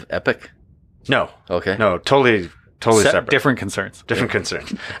of Epic? No. Okay. No, totally separate. Different concerns. Different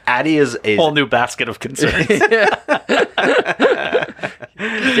concerns. Addy is a... whole new basket of concerns.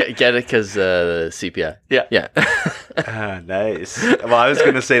 Get it because CPI. Yeah. Nice. Well, I was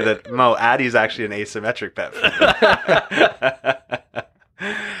going to say that, Addy's actually an asymmetric bet for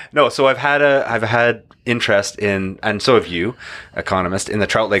me. No, so I've had interest in, and so have you, economist, in the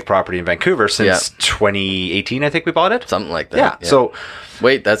Trout Lake property in Vancouver since 2018, I think we bought it. Something like that. Yeah. So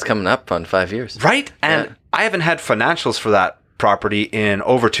wait, that's coming up on 5 years. Right. And I haven't had financials for that property in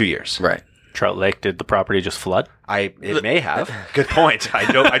over 2 years. Right. Trout Lake, did the property just flood? It may have. Good point.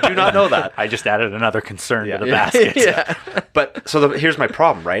 I do not know that. I just added another concern to the basket. Yeah. But so here's my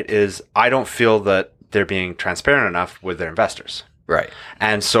problem, right? Is I don't feel that they're being transparent enough with their investors. Right.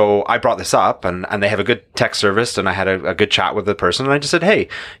 And so I brought this up and they have a good tech service and I had a good chat with the person and I just said, hey,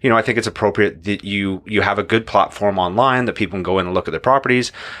 I think it's appropriate that you have a good platform online that people can go in and look at their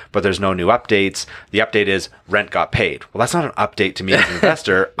properties, but there's no new updates. The update is rent got paid. Well, that's not an update to me as an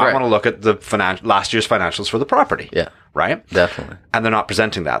investor. Right. I want to look at the last year's financials for the property. Yeah. Right? Definitely. And they're not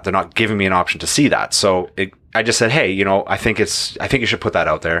presenting that. They're not giving me an option to see that. So I just said, hey, I think you should put that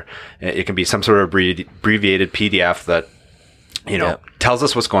out there. It can be some sort of abbreviated PDF that tells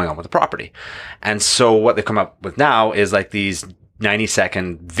us what's going on with the property. And so what they've come up with now is like these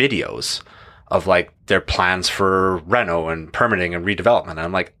 90-second videos of like their plans for reno and permitting and redevelopment. And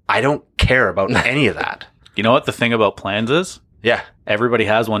I'm like, I don't care about any of that. You know what the thing about plans is? Yeah. Everybody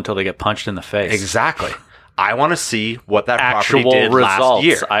has one until they get punched in the face. Exactly. I want to see what that property Actual did last results.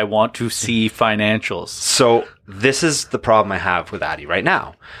 year. I want to see financials. So this is the problem I have with Addy right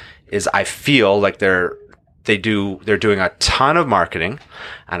now, is I feel like they're doing a ton of marketing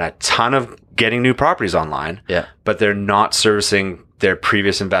and a ton of getting new properties online, Yeah. but they're not servicing their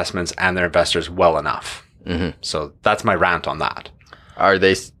previous investments and their investors well enough. Mm-hmm. So that's my rant on that.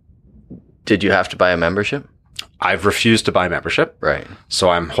 Did you have to buy a membership? I've refused to buy membership. Right. So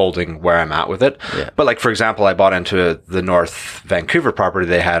I'm holding where I'm at with it. Yeah. But like, for example, I bought into the North Vancouver property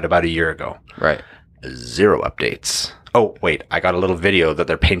they had about a year ago. Right. 0 updates. Oh, wait, I got a little video that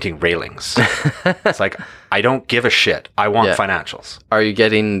they're painting railings. It's like, I don't give a shit. I want Yeah. financials. Are you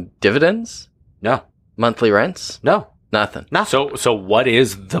getting dividends? No, Monthly rents? no, Nothing. nothing. So what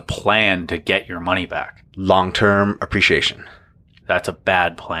is the plan to get your money back? Long-term appreciation. That's a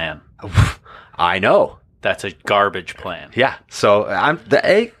bad plan. I know. That's a garbage plan. Yeah. So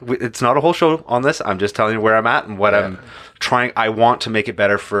it's not a whole show on this. I'm just telling you where I'm at and what I'm trying. I want to make it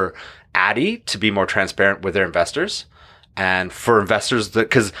better for Addy to be more transparent with their investors, and for investors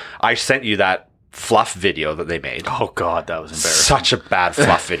because I sent you that fluff video that they made. Oh God, that was embarrassing. Such a bad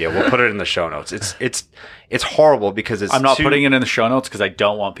fluff video. We'll put it in the show notes. It's horrible because it's I'm not putting it in the show notes because I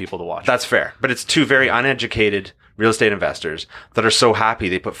don't want people to watch it. That's fair. But it's two very uneducated real estate investors that are so happy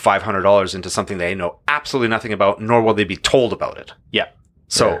they put $500 into something they know absolutely nothing about, nor will they be told about it. Yeah.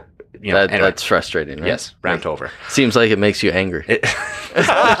 So, anyway. That's frustrating, right? Yes, rant over. Seems like it makes you angry. This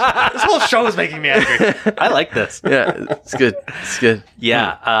whole show is making me angry. I like this. Yeah, it's good. It's good.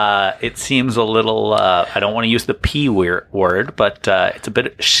 Yeah. It seems a little, I don't want to use the P word, but it's a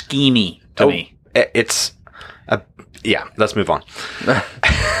bit schemy to me. Yeah, let's move on.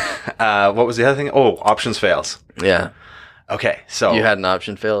 What was the other thing? Oh, options fails. Yeah. Okay, so You had an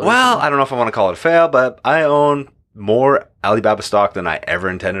option fail? well, I don't know if I want to call it a fail, but I own more Alibaba stock than I ever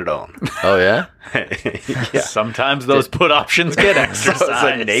intended to own. Oh, yeah? Yeah. Sometimes those put options get So exercised.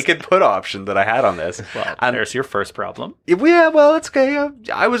 it's a naked put option that I had on this. Well, And- there's your first problem. Yeah, well, it's okay.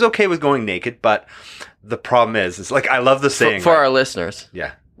 I was okay with going naked, but the problem is like I love the saying. For our listeners,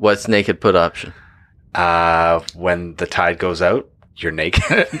 yeah, what's naked put option? when the tide goes out, you're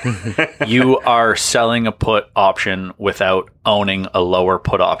naked. You are selling a put option without owning a lower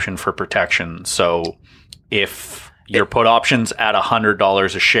put option for protection. So if your put option's at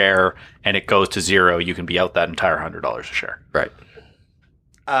 $100 a share and it goes to 0, you can be out that entire $100 a share. Right.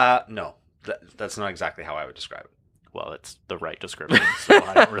 No, that's not exactly how I would describe it. Well, it's the right description, so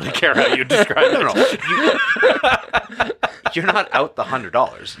I don't really care how you describe it. No. You're not out the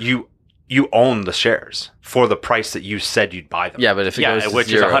 $100. You own the shares for the price that you said you'd buy them. Yeah, but if it goes to which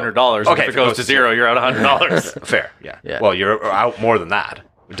zero, is $100. Okay, If it goes to 0, you're out $100. Fair. Yeah. Yeah. Well, you're out more than that,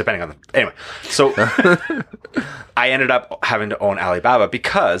 depending on the. Anyway, so I ended up having to own Alibaba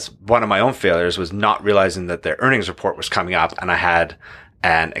because one of my own failures was not realizing that their earnings report was coming up, and I had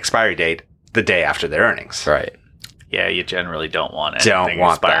an expiry date the day after their earnings. Right. Yeah, you generally don't want Don't anything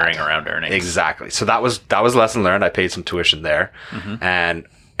want expiring that. around earnings. Exactly. So that was a lesson learned. I paid some tuition there, and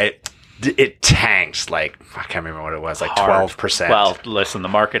it tanked like I can't remember what it was, like Hard. 12%. Well, listen, the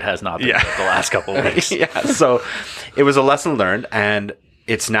market has not been good the last couple of weeks. Yeah. So it was a lesson learned, and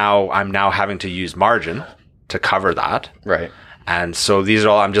I'm now having to use margin to cover that. Right. And so these are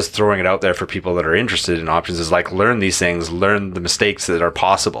all, I'm just throwing it out there for people that are interested in options, is like learn these things, learn the mistakes that are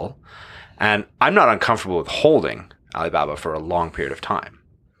possible. And I'm not uncomfortable with holding Alibaba for a long period of time.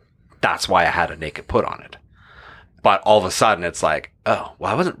 That's why I had a naked put on it. But all of a sudden it's like, oh,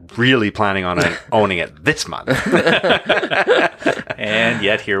 well, I wasn't really planning on owning it this month. And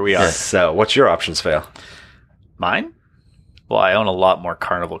yet here we are. So what's your options fail? Mine? Well, I own a lot more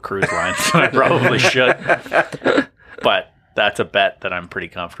Carnival Cruise Lines than I probably should. But that's a bet that I'm pretty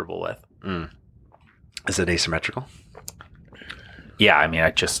comfortable with. Is it asymmetrical? Yeah, I mean,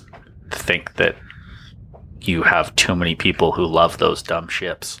 I just think that you have too many people who love those dumb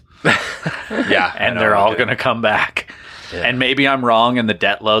ships. Yeah. And they're all going to come back. Yeah. And maybe I'm wrong, and the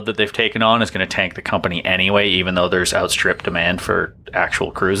debt load that they've taken on is going to tank the company anyway, even though there's outstripped demand for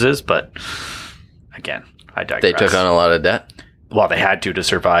actual cruises. But again, I digress. They took on a lot of debt. Well, they had to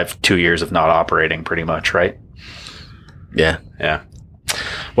survive 2 years of not operating, pretty much, right? Yeah. Yeah.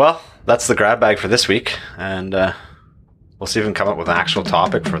 Well, that's the grab bag for this week. And we'll see if we can come up with an actual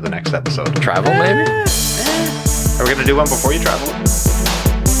topic for the next episode. Travel, maybe? Are we going to do one before you travel?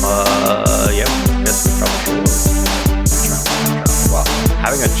 Yeah. I guess we probably should. Well,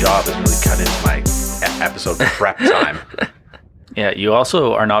 having a job has really cut into my episode prep time. Yeah, you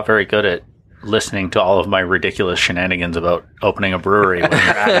also are not very good at listening to all of my ridiculous shenanigans about opening a brewery when you're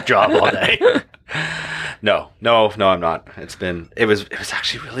at a job all day. No, I'm not. It was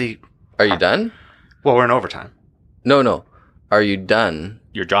actually really. Are you done? Well, we're in overtime. No. Are you done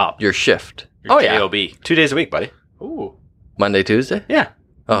Your job. your shift? Your job. 2 days a week, buddy. Ooh. Monday, Tuesday? Yeah.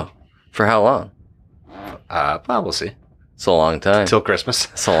 Oh, for how long? Well, we'll see. It's a long time. Till Christmas.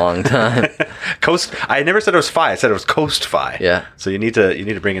 It's a long time. Coast. I never said it was fi. I said it was coast fi. Yeah. So you need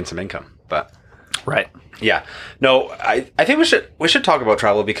to bring in some income. But Right. yeah, no, I think we should talk about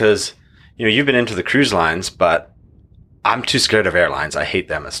travel because you've been into the cruise lines, but I'm too scared of airlines. I hate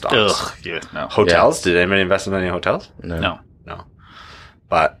them as stocks. Ugh. Yeah. No. Hotels? Did anybody invest in any hotels? No. No.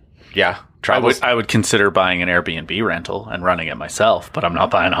 But yeah, I travel. would would buy an Airbnb rental and running it myself, but I'm not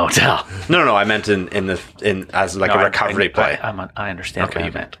buying a hotel. No. I meant in as like a recovery play. I understand what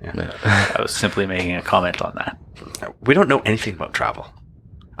you meant. Yeah. I was simply making a comment on that. We don't know anything about travel.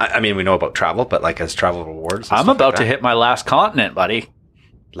 I mean, we know about travel, but like as travel rewards. and I'm stuff about like to that. hit my last continent, buddy.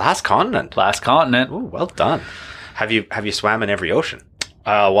 Last continent. Last continent. Ooh, well done. Have you swam in every ocean?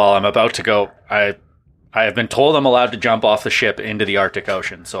 Well, I'm about to go. I have been told I'm allowed to jump off the ship into the Arctic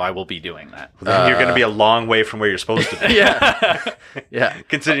Ocean, so I will be doing that. Then you're going to be a long way from where you're supposed to be. Yeah.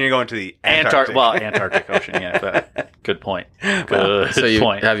 Considering you're going to the Antarctic. Antarctic Ocean. Yeah, but good point. Good So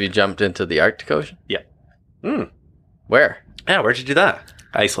point. have you jumped into the Arctic Ocean? Yeah, Where? Yeah, where'd you do that?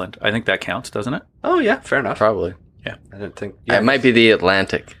 Iceland. I think that counts, doesn't it? Oh, yeah, fair enough. Probably. I didn't think. It might be the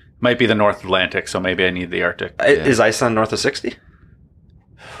Atlantic. Might be the North Atlantic, so maybe I need the Arctic. Is Iceland north of 60?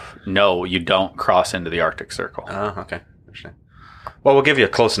 No, you don't cross into the Arctic Circle. Oh, okay. Interesting. Well, we'll give you a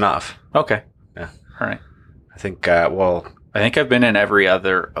close enough. Okay. Yeah. All right. I think, well, I think I've been in every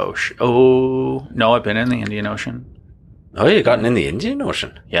other ocean. Oh, no, I've been in the Indian Ocean. oh, you gotten in the Indian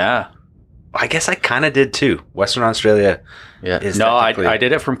Ocean. Yeah. I guess I kind of did too. Western Australia Yeah. is No, technically- I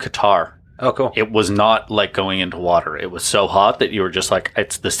did it from Qatar. Oh, cool. It was not like going into water. It was so hot that you were just like,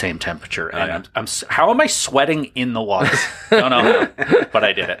 it's the same temperature. And yeah. how am I sweating in the water? Don't know, but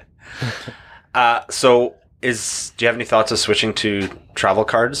I did it. So, do you have any thoughts of switching to travel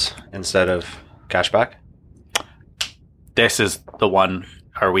cards instead of cashback? This is the one.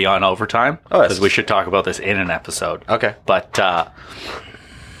 Are we on overtime? Oh, yes. Because we should talk about this in an episode. Okay. But I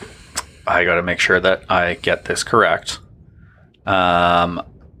got to make sure that I get this correct.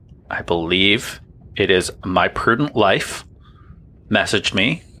 I believe it is My Prudent Life messaged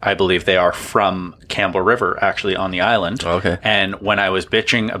me. I believe they are from Campbell River, actually, on the island. Okay. And when I was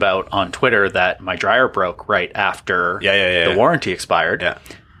bitching about on Twitter that my dryer broke right after the warranty expired, Yeah.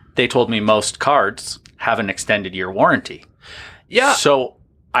 they told me most cards have an extended year warranty. Yeah. So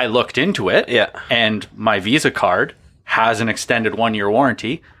I looked into it, Yeah. and my Visa card has an extended 1-year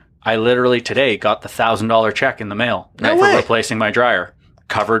warranty. I literally today got the $1,000 check in the mail No for way. replacing my dryer,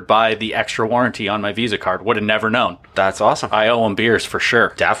 covered by the extra warranty on my Visa card. Would have never known. That's awesome. I owe them beers for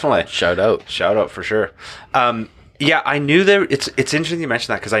sure. Definitely. Shout out. Shout out for sure. Yeah, I knew there. It's interesting you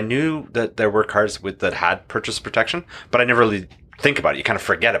mentioned that because I knew that there were cards that had purchase protection, but I never really think about it. You kind of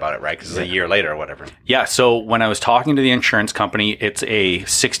forget about it, right? Because it's a year later or whatever. Yeah, so when I was talking to the insurance company, it's a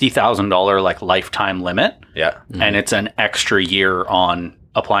 $60,000 like lifetime limit, Yeah. and it's an extra year on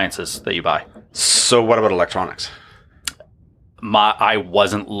appliances that you buy. So what about electronics? I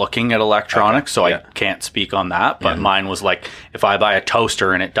wasn't looking at electronics, so yeah. I can't speak on that. But mine was like, if I buy a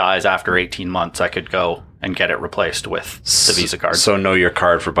toaster and it dies after 18 months, I could go and get it replaced with the Visa card. So know your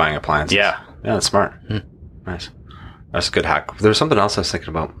card for buying appliances. Yeah. Yeah, that's smart. Nice. That's a good hack. There was something else I was thinking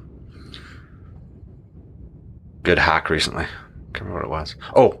about. Good hack recently. Can't remember what it was.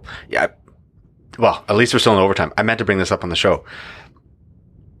 Oh, yeah. Well, at least we're still in overtime. I meant to bring this up on the show.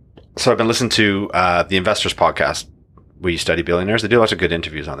 So I've been listening to the Investors Podcast. We Study Billionaires. They do lots of good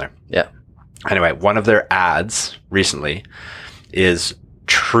interviews on there. Yeah. Anyway, one of their ads recently is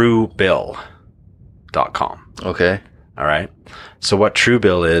truebill.com. Okay. All right. So what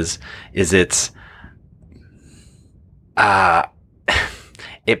Truebill is it's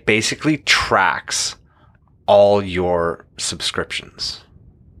it basically tracks all your subscriptions.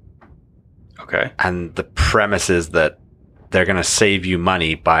 Okay. And the premise is that they're going to save you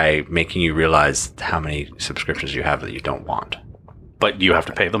money by making you realize how many subscriptions you have that you don't want. But you have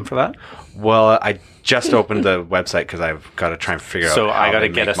to pay them for that? Well, I just opened the website because I've got to try and figure out So how I got to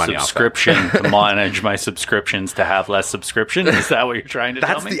they get make a money off that. subscription to manage my subscriptions to have less subscriptions? Is that what you're trying to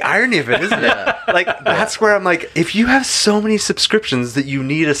tell That's me? the irony of it, isn't it? Like, that's where I'm like, if you have so many subscriptions that you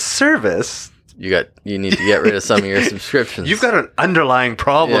need a service, You need to get rid of some of your subscriptions. you've got an underlying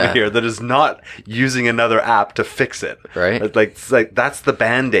problem Yeah. here that is not using another app to fix it. Right. It's like that's the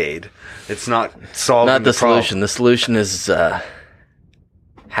Band-Aid. It's not solving not the problem. solution. The solution is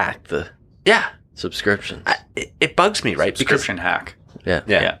hack the Yeah. subscriptions. It bugs me, right? Subscription hack. Yeah.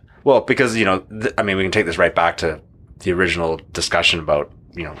 Yeah. Yeah. Well, because, we can take this right back to the original discussion about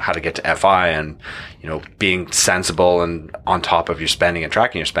how to get to FI and, being sensible and on top of your spending and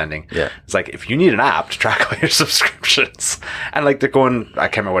tracking your spending. Yeah. It's like, if you need an app to track all your subscriptions, and like they're going, I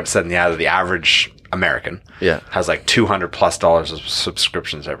can't remember what it said in the ad, the average American has like $200+ of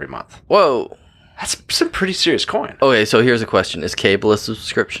subscriptions every month. Whoa. That's some pretty serious coin. Okay, so here's a question. Is cable a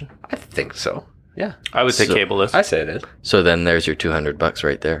subscription? I think so. Yeah. I would say So- cable is. I say it is. So then there's your $200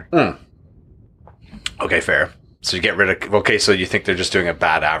 right there. Okay, fair. So you get rid of, okay, so you think they're just doing a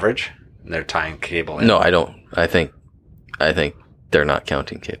bad average and they're tying cable in? No, I don't. I think they're not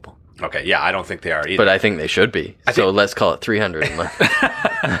counting cable. Okay, yeah, I don't think they are either. But I think they should be. So let's call it $300 a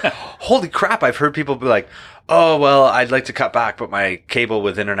month. Holy crap, I've heard people be like, oh, well, I'd like to cut back, but my cable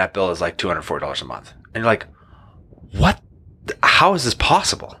with internet bill is like $240 a month. And you're like, what? How is this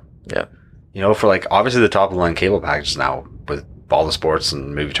possible? Yeah. For like, obviously the top of the line cable package now with all the sports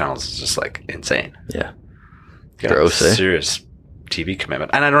and movie channels is just like insane. Yeah. You got Gross, a eh? serious TV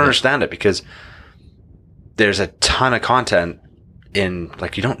commitment. And I don't understand it because there's a ton of content in,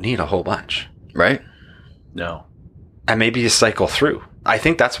 like, you don't need a whole bunch. Right? No. And maybe you cycle through. I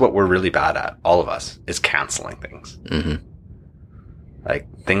think that's what we're really bad at, all of us, is canceling things. Mm-hmm. Like,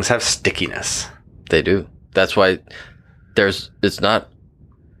 things have stickiness. They do. That's why it's not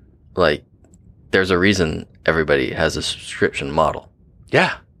like there's a reason everybody has a subscription model,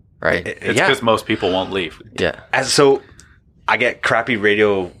 Yeah. right? It's Yeah. because most people won't leave. Yeah. So I get crappy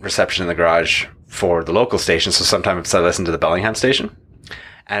radio reception in the garage for the local station. So sometimes I listen to the Bellingham station,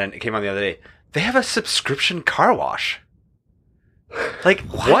 and it came on the other day. They have a subscription car wash. Like,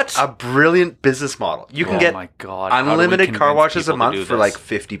 what a brilliant business model. You can get my God. How do we unlimited car convince washes a people to do month for this? like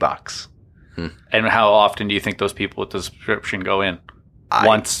 $50. And how often do you think those people with the subscription go in? I-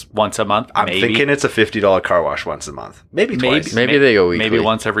 Once a month? I'm maybe? thinking it's a $50 car wash once a month. Maybe twice. Maybe they go weekly. Maybe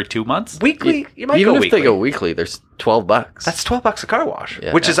once every 2 months? Weekly? You might Even go if weekly. they go weekly, there's $12. That's $12 a car wash,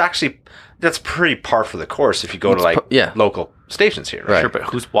 Yeah. which is actually, that's pretty par for the course if you go to like local stations here. Right? Right. Sure, but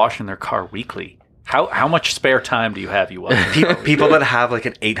who's washing their car weekly? How much spare time do you have, you People that have like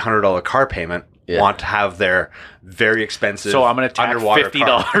an $800 car payment want to have their very expensive So I'm going to tack underwater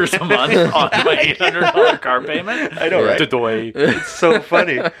car. $50 a month on my $800 car payment? I know, right? Dodoy. It's so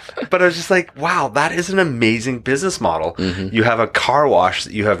funny. But I was just like, wow, that is an amazing business model. Mm-hmm. You have a car wash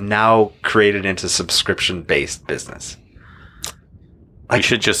that you have now created into subscription-based business. You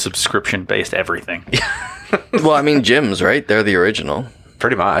should just subscription-based everything. Well, I mean, gyms, right? They're the original.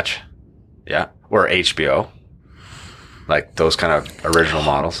 Pretty much. Yeah. Or HBO. Like those kind of original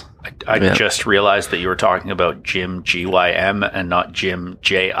models. I Yeah. just realized that you were talking about Jim GYM and not Jim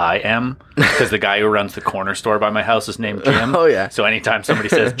JIM because the guy who runs the corner store by my house is named Jim. Oh, yeah. So anytime somebody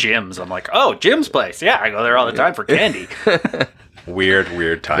says Jim's, I'm like, oh, Jim's place. Yeah, I go there all the time for candy.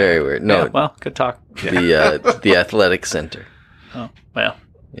 Weird time. Very weird. No, Yeah, well, good talk. the athletic center. Oh, well.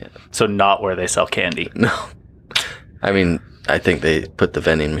 Yeah. So not where they sell candy. No. I mean, I think they put the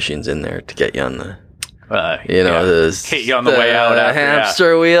vending machines in there to get you on the, Hit you on the way out after, yeah.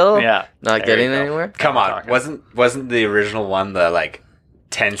 hamster wheel. Yeah. Not There you getting go. anywhere. Come I'm on. talking. Wasn't the original one the like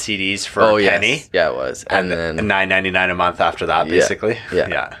 10 CDs for a penny? Yes. Yeah, it was. And then $9.99 a month after that, Yeah. basically.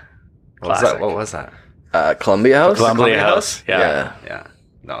 Yeah. Classic. What was that? Columbia House. Columbia House. Yeah. Yeah.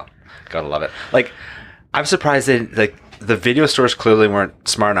 No. Gotta love it. Like, I'm surprised the video stores clearly weren't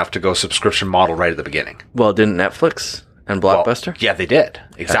smart enough to go subscription model right at the beginning. Well, didn't Netflix and Well, Blockbuster? yeah, they did.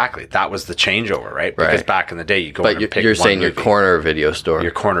 Exactly. That was the changeover, right? Because Right. back in the day, you go in But and you're, pick you're one saying your movie. corner video store.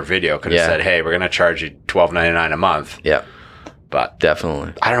 Your corner video could have Yeah. said, hey, we're going to charge you $12.99 a month. Yeah, But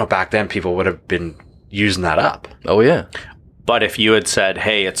definitely. I don't know, back then people would have been using that up. Oh yeah. But if you had said,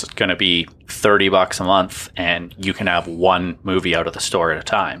 hey, it's going to be $30 a month and you can have one movie out of the store at a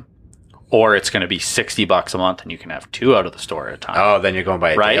time, or it's going to be $60 a month and you can have two out of the store at a time, Oh, then you're going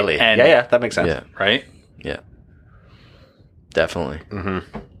by it Right, daily. and- Yeah, that makes sense. Yeah. right? Yeah. Definitely.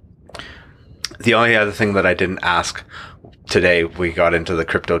 The only other thing that I didn't ask today, we got into the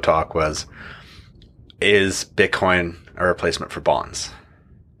crypto talk, was, is Bitcoin a replacement for bonds?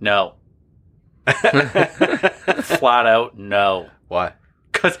 No. Flat out, no. Why?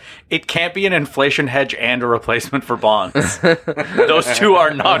 Because it can't be an inflation hedge and a replacement for bonds. Those two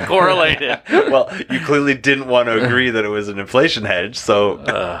are not correlated. Well, you clearly didn't want to agree that it was an inflation hedge, so...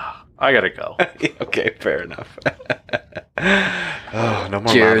 I gotta go. Okay, fair enough. Oh, no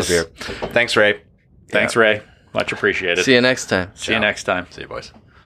more Cheers. Cheers. Beer. Thanks, Ray. Thanks, Ray. Much appreciated. See you next time. See you next time. See you, boys.